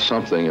for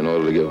something in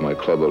order to give my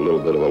club a little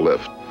bit of a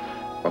lift.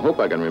 I hope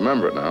I can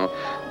remember it now.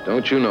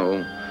 Don't you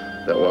know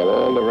that while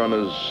all the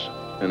runners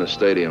in a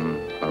stadium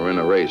are in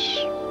a race,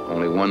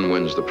 only one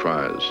wins the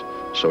prize.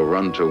 So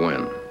run to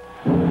win.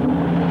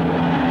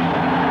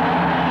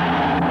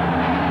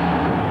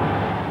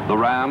 The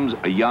Rams,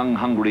 a young,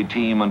 hungry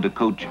team under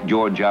coach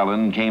George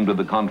Allen, came to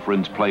the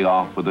conference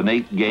playoff with an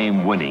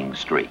 8-game winning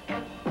streak.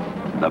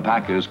 The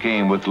Packers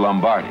came with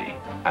Lombardi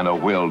and a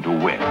will to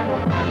win.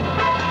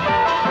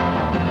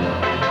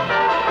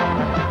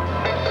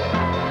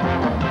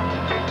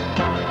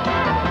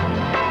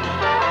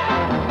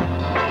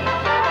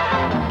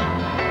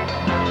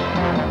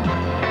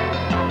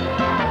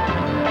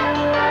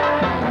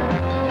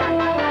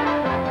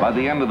 By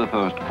the end of the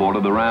first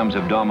quarter, the Rams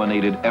have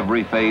dominated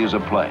every phase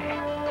of play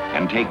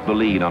and take the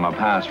lead on a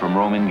pass from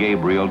Roman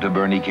Gabriel to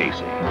Bernie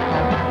Casey.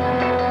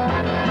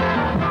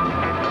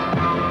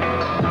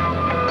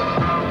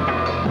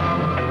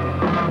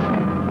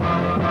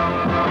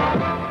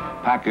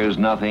 Packers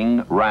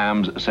nothing,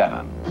 Rams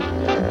 7.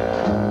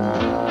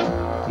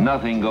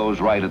 Nothing goes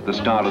right at the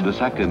start of the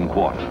second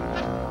quarter.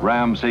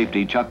 Ram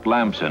safety Chuck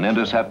Lampson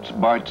intercepts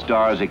Bart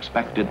Starr's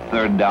expected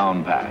 3rd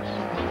down pass.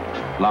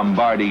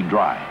 Lombardi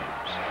drives.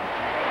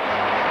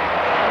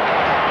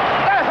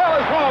 What the hell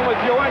is wrong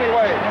with you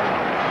anyway?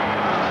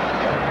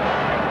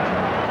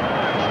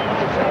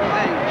 Same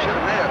thing. Should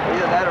have had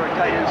either that or a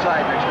tight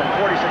inside next time.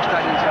 46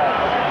 tight inside.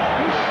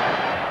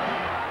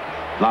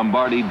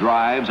 Lombardi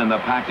drives and the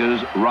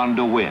Packers run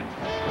to win.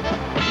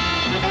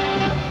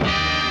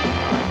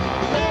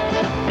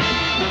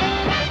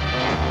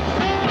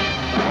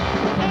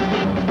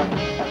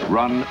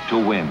 Run to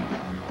win.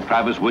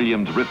 Travis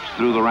Williams rips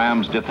through the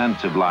Rams'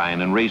 defensive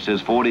line and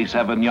races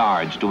 47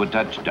 yards to a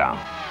touchdown.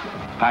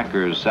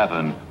 Packers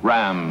 7,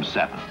 Rams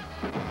 7.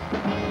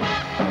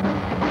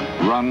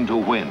 Run to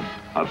win.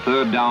 A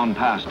 3rd down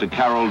pass to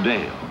Carroll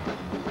Dale.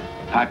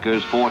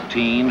 Packers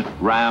 14,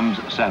 Rams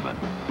 7.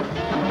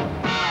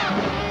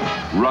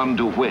 Run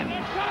to win.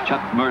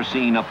 Chuck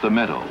Mersine up the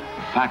middle.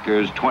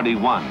 Packers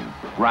 21,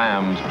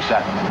 Rams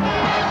 7.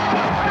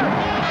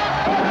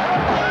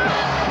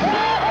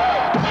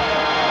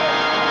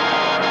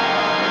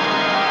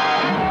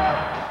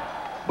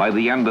 By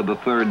the end of the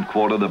third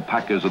quarter, the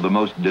Packers are the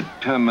most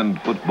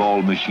determined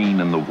football machine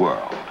in the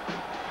world.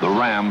 The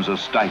Rams are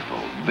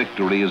stifled.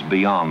 Victory is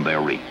beyond their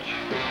reach.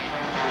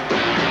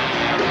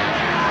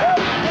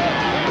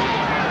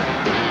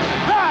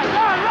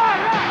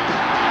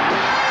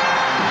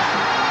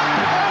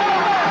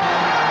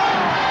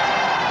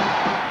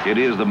 It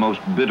is the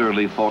most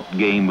bitterly fought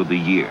game of the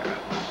year.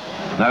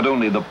 Not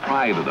only the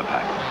pride of the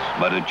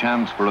Packers, but a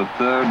chance for a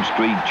 3rd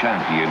straight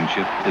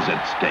championship is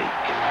at stake.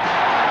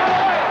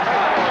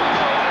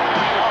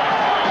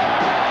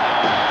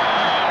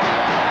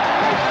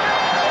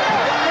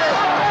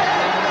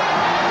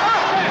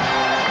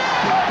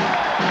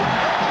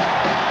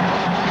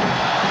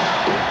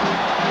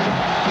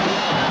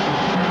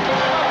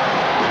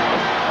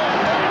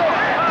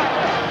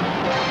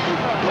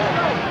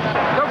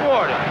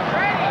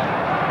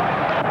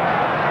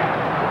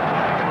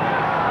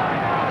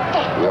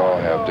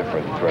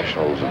 Different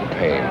thresholds of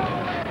pain.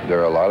 There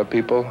are a lot of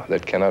people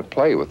that cannot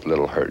play with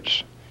little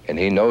hurts, and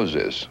he knows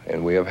this,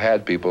 and we have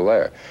had people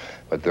there.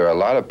 But there are a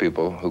lot of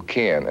people who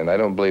can, and I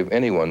don't believe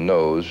anyone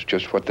knows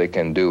just what they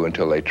can do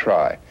until they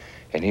try,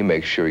 and he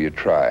makes sure you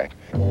try.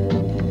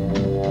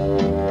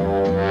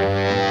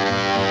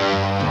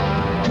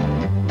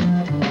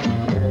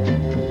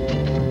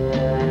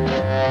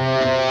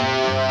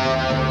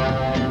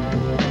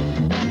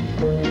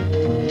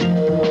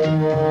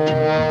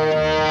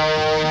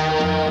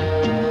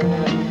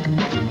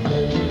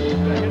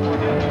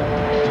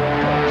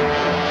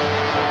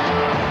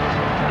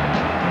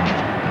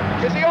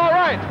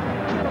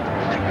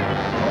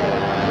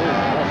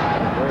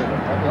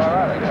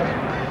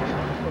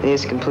 He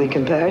has complete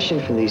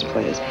compassion for these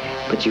players,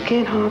 but you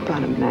can't harp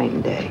on them night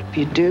and day. If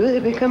you do, they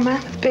become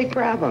big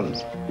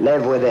problems.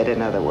 Live with it,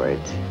 in other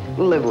words.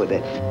 Live with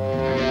it.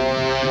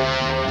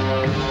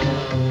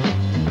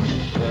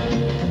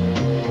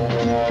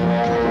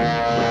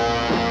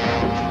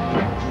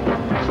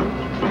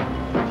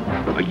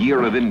 A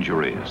year of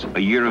injuries, a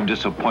year of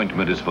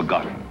disappointment is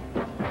forgotten.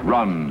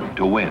 Run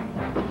to win.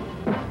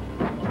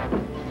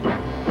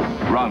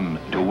 Run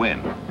to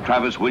win.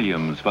 Travis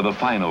Williams for the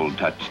final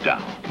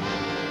touchdown.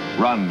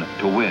 Run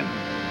to win.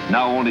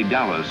 Now only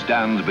Dallas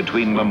stands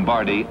between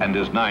Lombardi and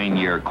his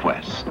 9-year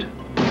quest.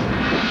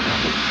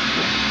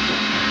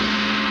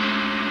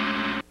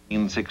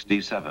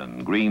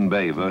 1967, Green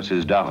Bay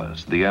versus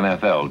Dallas, the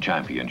NFL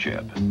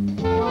championship.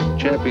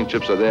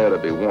 Championships are there to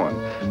be won.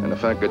 And the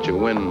fact that you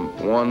win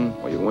one,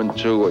 or you win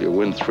two, or you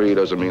win three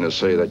doesn't mean to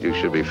say that you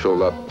should be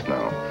filled up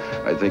now.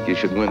 I think you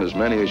should win as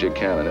many as you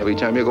can, and every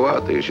time you go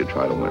out there, you should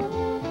try to win.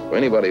 For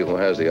anybody who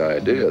has the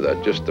idea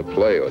that just to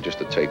play or just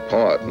to take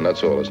part, and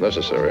that's all that's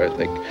necessary, I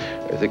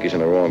think he's in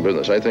the wrong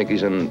business. I think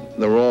he's in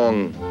the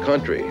wrong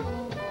country.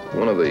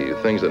 One of the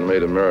things that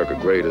made America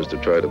great is to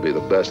try to be the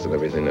best in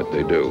everything that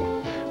they do.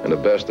 And the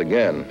best,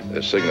 again,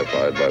 is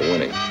signified by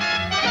winning.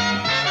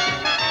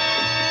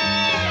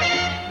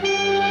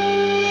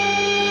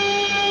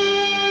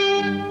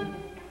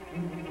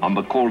 On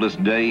the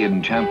coldest day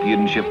in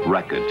championship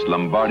records,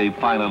 Lombardi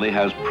finally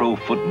has pro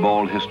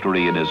football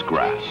history in his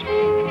grasp.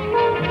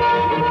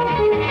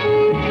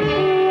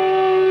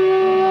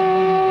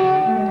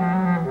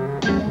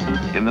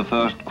 In the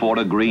first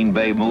quarter, Green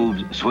Bay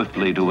moves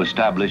swiftly to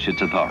establish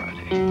its authority.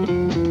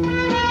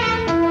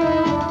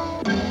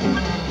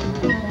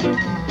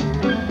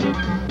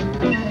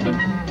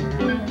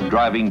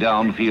 Driving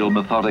downfield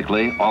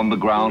methodically, on the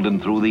ground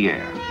and through the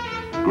air,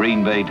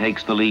 Green Bay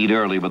takes the lead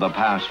early with a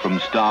pass from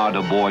star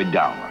to Boyd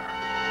Dowler.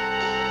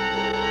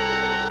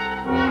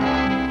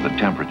 The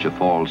temperature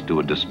falls to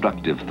a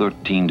destructive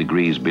 13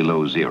 degrees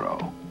below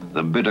zero.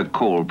 The bitter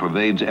cold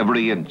pervades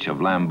every inch of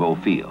Lambeau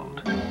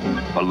Field.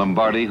 For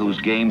Lombardi, whose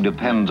game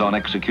depends on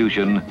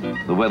execution,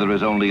 the weather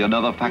is only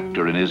another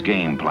factor in his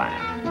game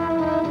plan.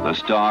 The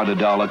star to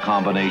Dowler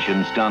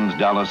combination stuns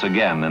Dallas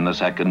again in the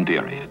second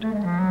period.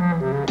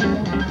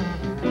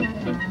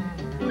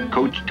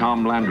 Coach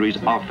Tom Landry's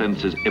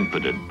offense is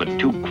impotent, but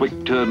two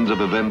quick turns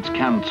of events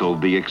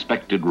canceled the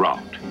expected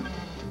route.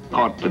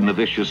 Caught in the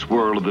vicious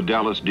swirl of the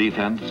Dallas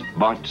defense,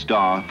 Bart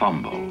Starr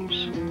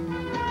fumbles.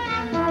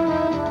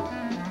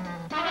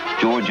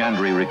 George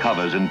Andre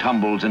recovers and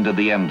tumbles into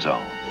the end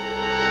zone.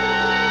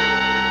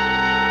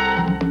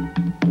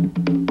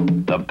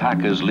 The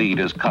Packers' lead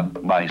is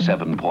cut by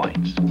 7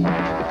 points.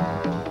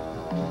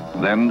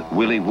 Then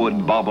Willie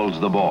Wood bobbles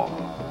the ball.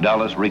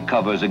 Dallas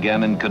recovers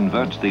again and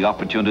converts the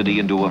opportunity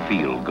into a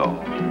field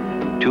goal.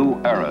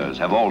 2 errors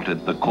have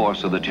altered the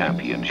course of the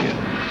championship.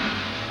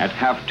 At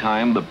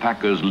halftime, the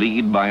Packers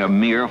lead by a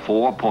mere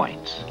 4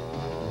 points.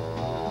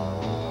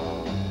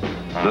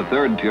 The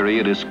third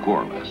period is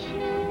scoreless.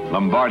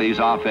 Lombardi's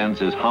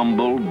offense is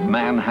humbled,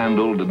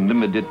 manhandled, and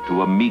limited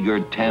to a meager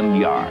 10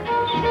 yards.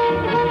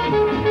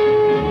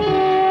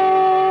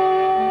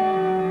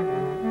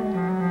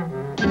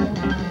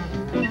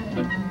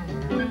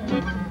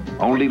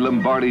 Only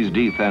Lombardi's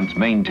defense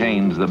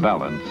maintains the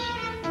balance.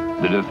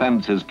 The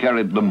defense has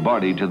carried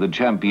Lombardi to the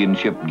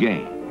championship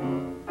game.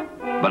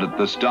 But at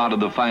the start of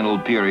the final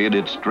period,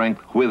 its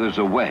strength withers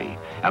away,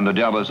 and the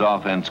Dallas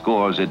offense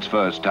scores its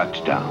first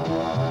touchdown.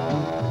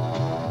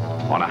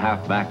 On a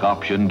halfback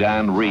option,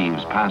 Dan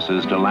Reeves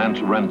passes to Lance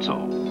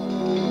Rensel.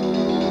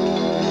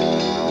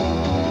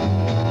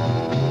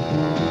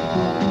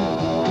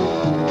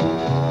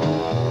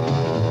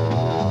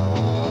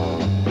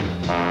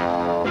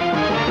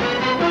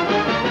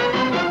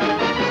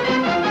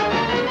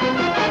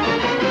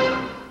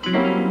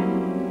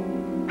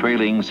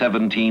 Trailing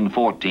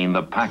 17-14,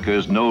 the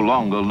Packers no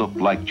longer look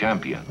like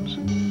champions.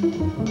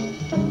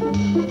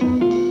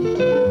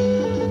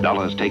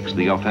 Dallas takes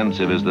the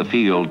offensive as the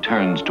field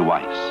turns to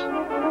ice.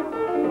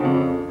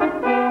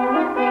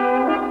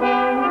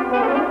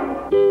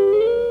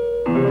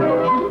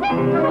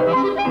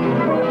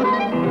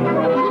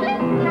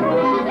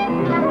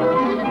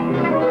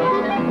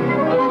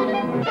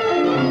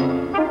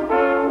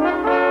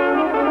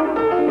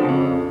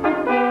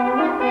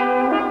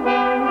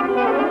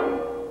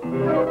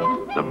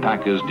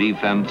 Packers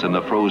defense and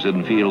the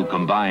frozen field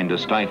combine to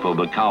stifle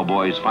the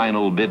Cowboys'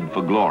 final bid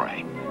for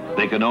glory.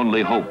 They can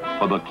only hope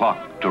for the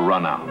clock to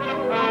run out.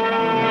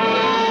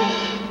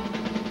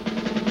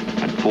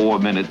 At 4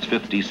 minutes,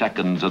 50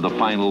 seconds of the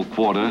final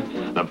quarter,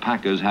 the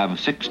Packers have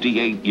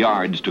 68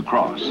 yards to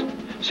cross,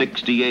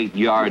 68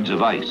 yards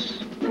of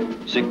ice,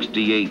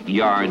 68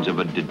 yards of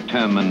a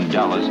determined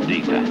Dallas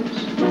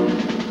defense.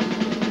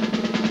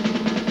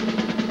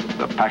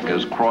 The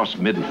Packers cross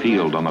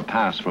midfield on a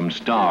pass from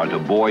Starr to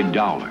Boyd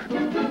Dowler.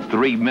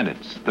 3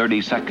 minutes,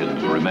 30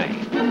 seconds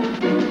remain.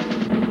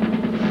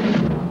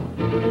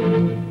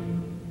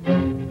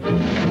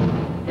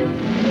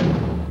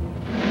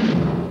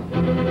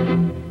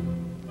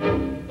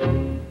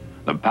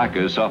 The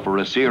Packers suffer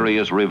a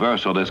serious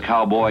reversal as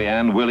Cowboy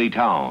and Willie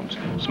Towns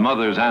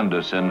smothers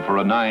Anderson for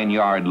a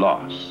 9-yard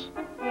loss.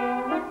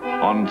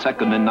 On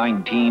 2nd and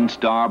 19,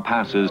 Starr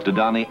passes to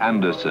Donnie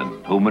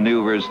Anderson, who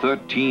maneuvers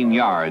 13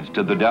 yards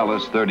to the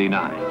Dallas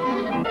 39.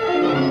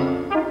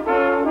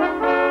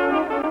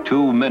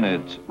 2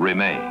 minutes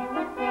remain.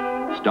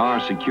 Starr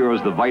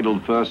secures the vital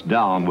first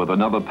down with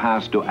another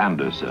pass to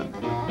Anderson.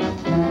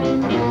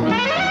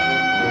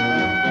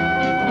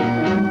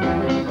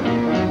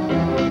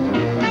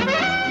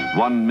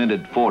 One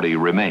minute 40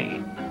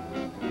 remain.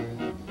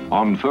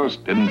 On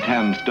 1st and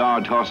 10,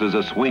 Starr tosses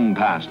a swing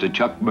pass to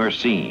Chuck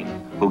Mersine,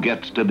 who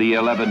gets to the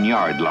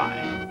 11-yard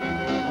line.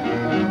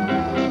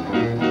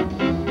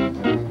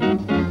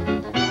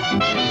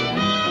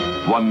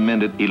 One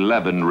minute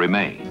 11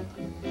 remain.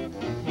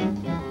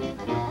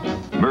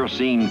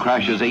 Mersine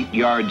crashes 8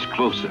 yards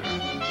closer.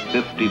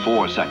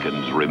 54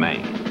 seconds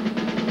remain.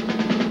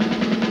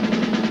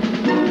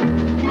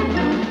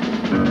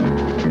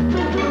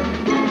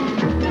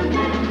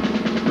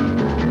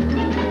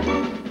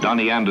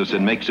 Donnie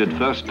Anderson makes it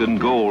 1st and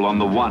goal on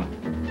the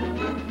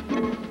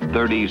 1.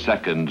 30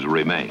 seconds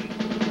remain.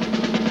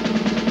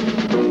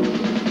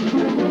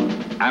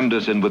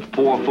 Anderson with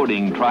poor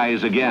footing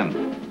tries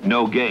again.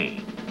 No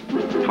gain.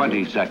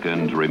 20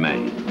 seconds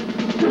remain.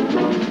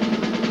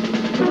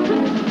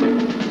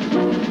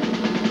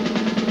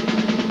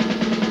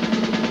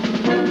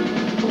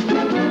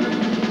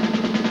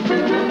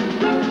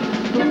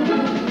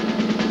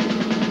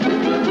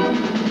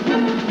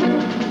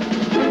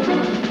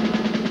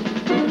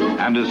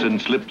 Anderson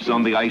slips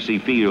on the icy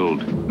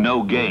field.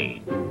 No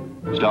gain.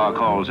 Starr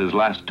calls his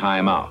last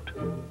timeout.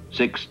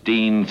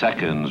 16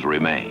 seconds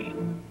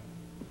remain.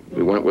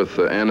 We went with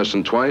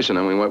Anderson twice, and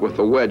then we went with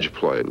the wedge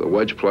play. The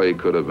wedge play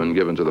could have been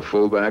given to the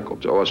fullback,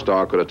 or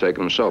Starr could have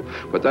taken himself.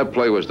 But that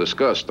play was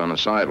discussed on the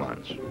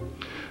sidelines.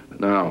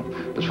 Now,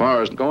 as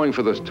far as going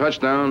for the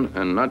touchdown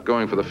and not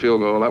going for the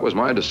field goal, that was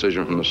my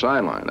decision from the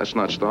sideline. That's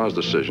not Starr's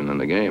decision in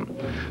the game.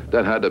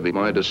 That had to be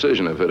my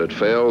decision. If it had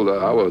failed,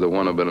 I would have the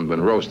one who had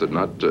been roasted,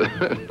 not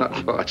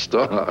Bart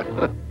Starr.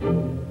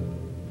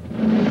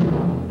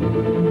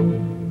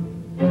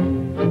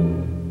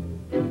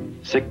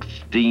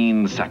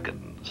 16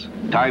 seconds.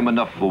 Time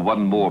enough for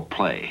one more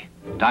play.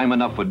 Time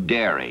enough for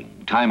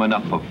daring. Time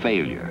enough for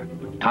failure.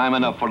 Time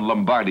enough for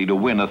Lombardi to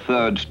win a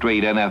 3rd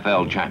straight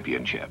NFL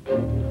championship.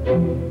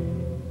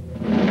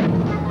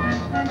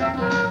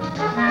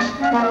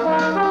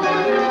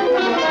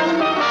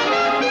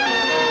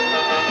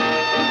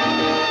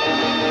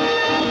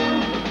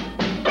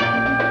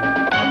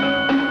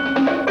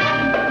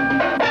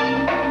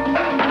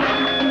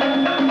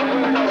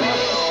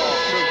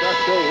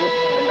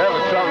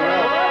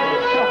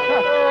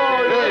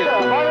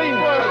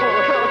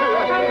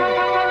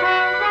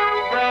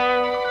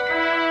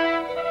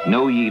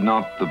 Know ye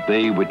not that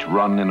they which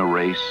run in a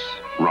race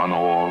run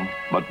all,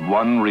 but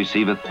one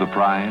receiveth the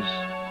prize?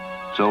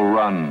 So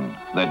run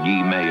that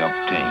ye may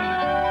obtain.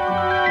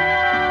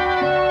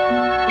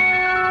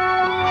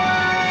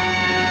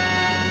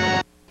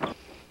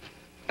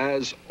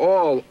 As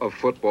all of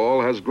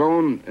football has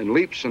grown in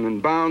leaps and in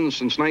bounds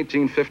since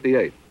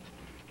 1958,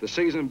 the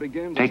season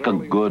begins... Take a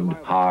good,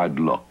 hard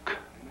look.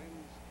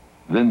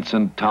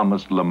 Vincent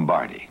Thomas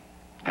Lombardi,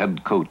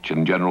 head coach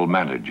and general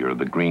manager of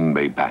the Green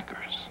Bay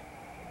Packers.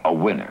 A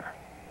winner.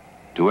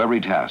 To every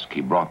task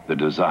he brought the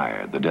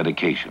desire, the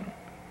dedication,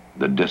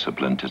 the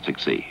discipline to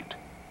succeed.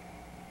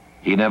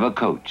 He never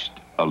coached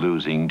a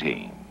losing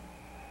team.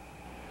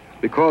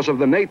 Because of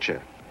the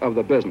nature of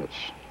the business,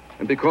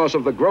 and because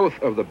of the growth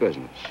of the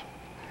business,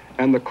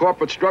 and the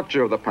corporate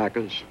structure of the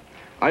Packers,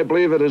 I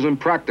believe it is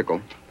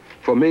impractical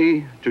for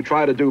me to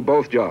try to do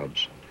both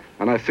jobs,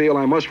 and I feel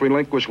I must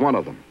relinquish one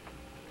of them.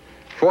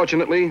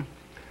 Fortunately,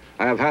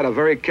 I have had a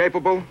very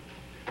capable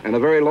and a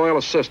very loyal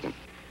assistant.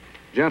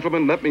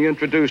 Gentlemen, let me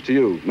introduce to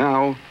you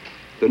now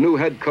the new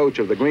head coach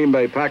of the Green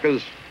Bay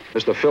Packers,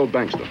 Mr. Phil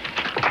Bankston.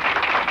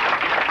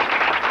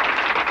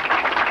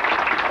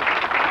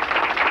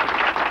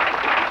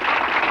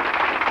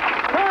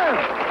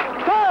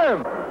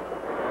 Time!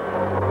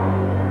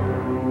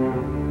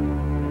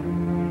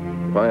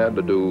 If I had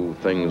to do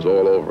things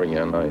all over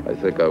again, I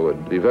think I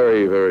would be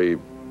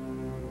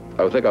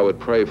I think I would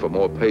pray for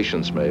more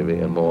patience, maybe,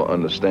 and more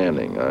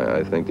understanding.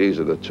 I think these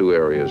are the 2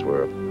 areas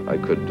where I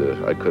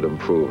could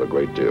improve a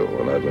great deal,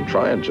 and I've been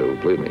trying to,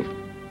 believe me.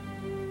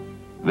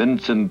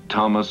 Vincent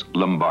Thomas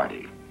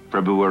Lombardi,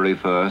 February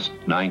 1st,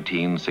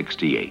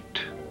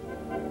 1968.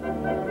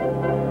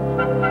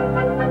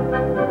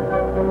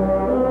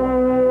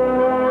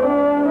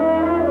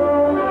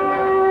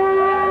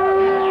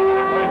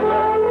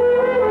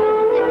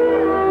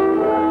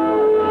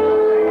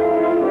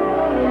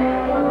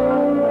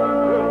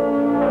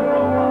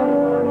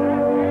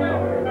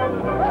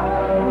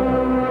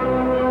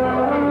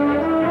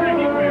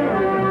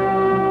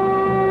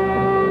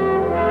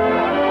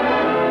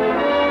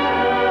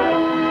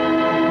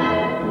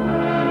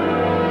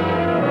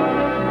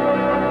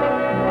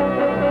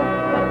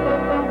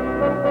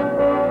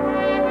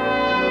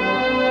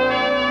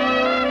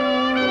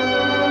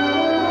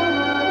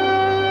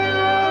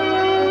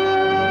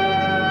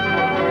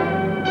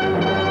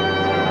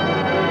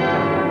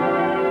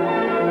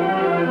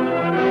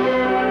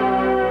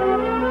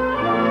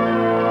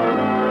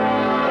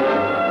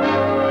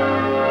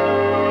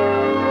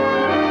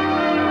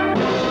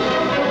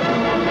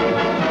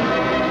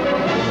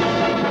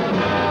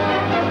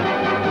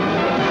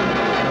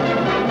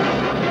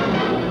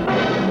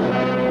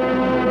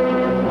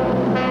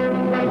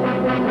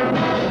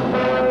 Lombardi.